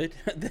so good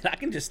that I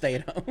can just stay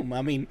at home.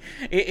 I mean,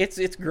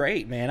 it's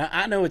great, man.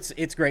 I know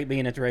it's great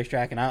being at the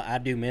racetrack, and I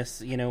do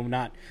miss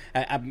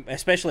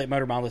especially at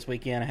Motor Mile this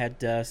weekend. I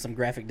had some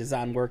graphic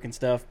design work and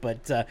stuff,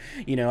 but I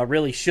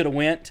really should have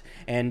went,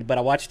 but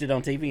I watched it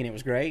on TV and it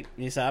was great.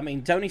 So I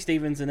mean, Tony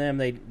Stevens and them,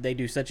 they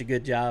do such a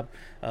good job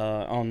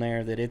on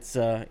there that it's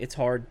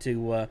hard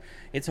to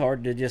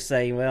just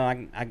say, well,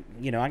 I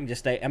can just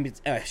stay. I mean,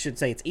 I should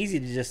say it's easy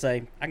to just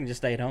say I can just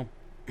stay at home.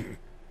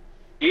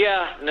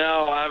 Yeah,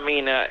 no, I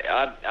mean,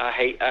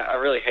 I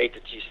really hate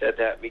that you said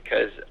that,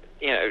 because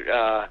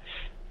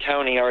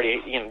Tony already,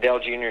 Dale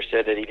Jr.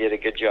 said that he did a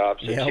good job.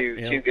 So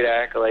two good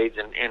accolades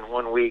in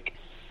 1 week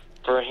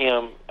for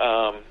him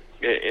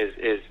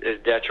is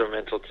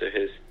detrimental to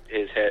his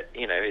head,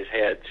 his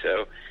head.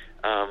 So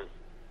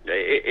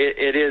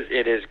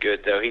it is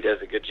good though. He does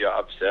a good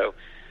job. So.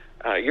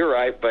 You're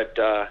right, but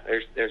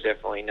there's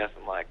definitely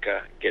nothing like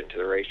getting to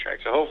the racetrack.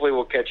 So hopefully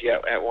we'll catch you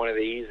at one of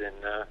these, and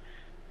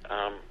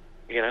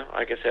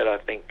like I said, I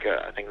think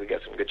we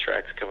got some good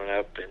tracks coming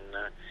up, and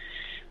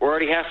we're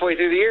already halfway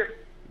through the year.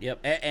 Yep,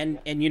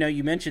 and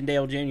you mentioned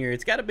Dale Jr.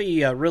 It's got to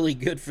be really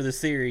good for the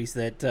series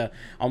that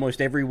almost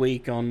every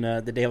week on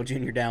the Dale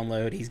Jr.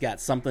 download, he's got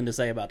something to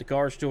say about the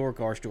Cars Tour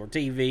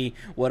TV,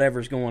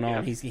 whatever's going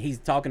on. Yeah. He's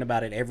talking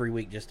about it every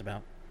week, just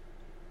about.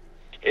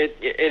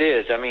 It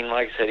is. I mean,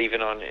 like I said,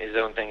 even on his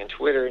own thing on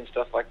Twitter and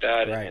stuff like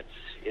that, Right. and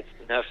it's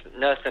has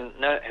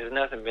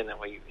nothing been that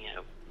we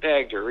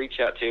begged or reached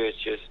out to. It's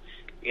just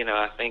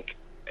I think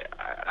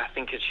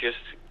it's just,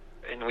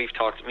 and me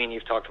and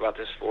you've talked about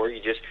this before.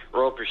 You just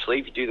roll up your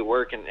sleeve, you do the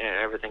work, and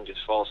everything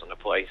just falls into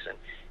place.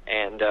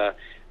 And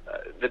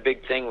the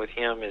big thing with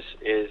him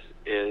is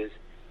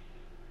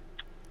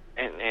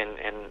and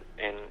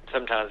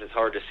sometimes it's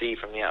hard to see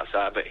from the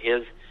outside, but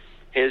his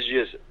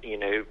just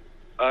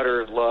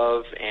utter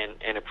love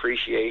and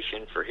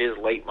appreciation for his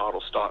late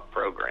model stock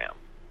program.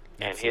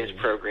 Absolutely. And his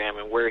program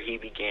and where he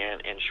began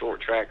in short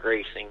track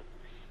racing,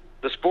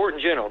 the sport in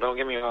general. Don't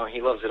get me wrong,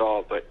 he loves it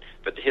all, but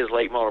his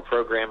late model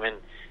program and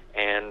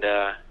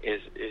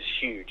is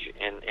huge,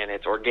 and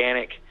it's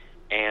organic,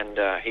 and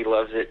he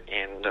loves it,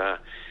 and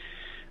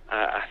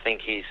I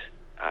think he's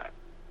I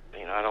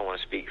don't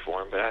want to speak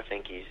for him, but I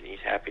think he's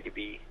happy to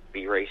be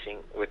racing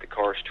with the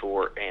Cars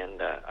Tour,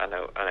 and I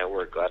know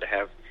we're glad to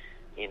have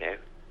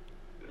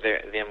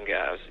them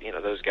guys,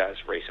 those guys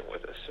racing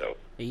with us. So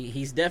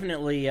he's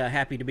definitely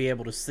happy to be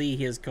able to see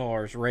his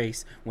cars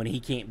race when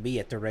he can't be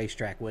at the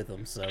racetrack with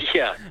them. So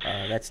yeah,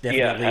 that's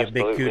definitely a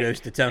big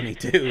kudos to Tony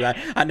too.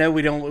 I know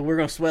we're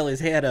going to swell his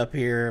head up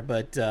here,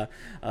 but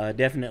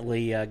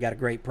definitely got a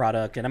great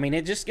product. And I mean,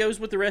 it just goes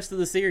with the rest of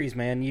the series,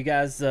 man. You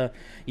guys have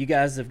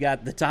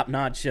got the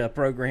top-notch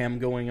program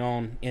going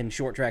on in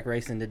short track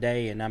racing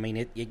today, and I mean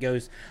it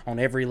goes on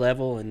every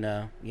level. And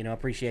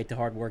appreciate the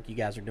hard work you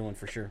guys are doing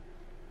for sure.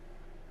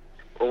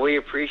 Well, we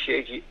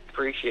appreciate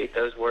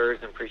those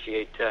words, and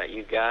appreciate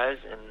you guys,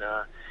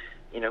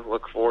 and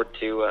look forward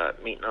to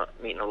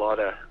meeting a lot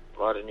of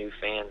new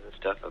fans and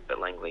stuff up at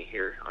Langley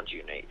here on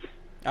June 8th.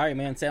 All right,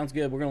 man, sounds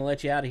good. We're going to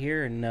let you out of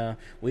here, and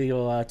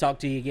we'll talk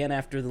to you again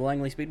after the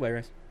Langley Speedway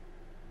race.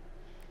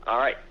 All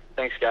right,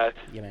 thanks, guys.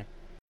 Yeah, man.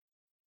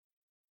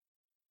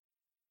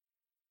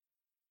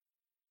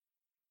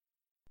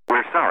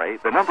 We're sorry,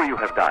 the number you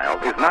have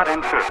dialed is not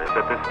in service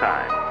at this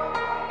time.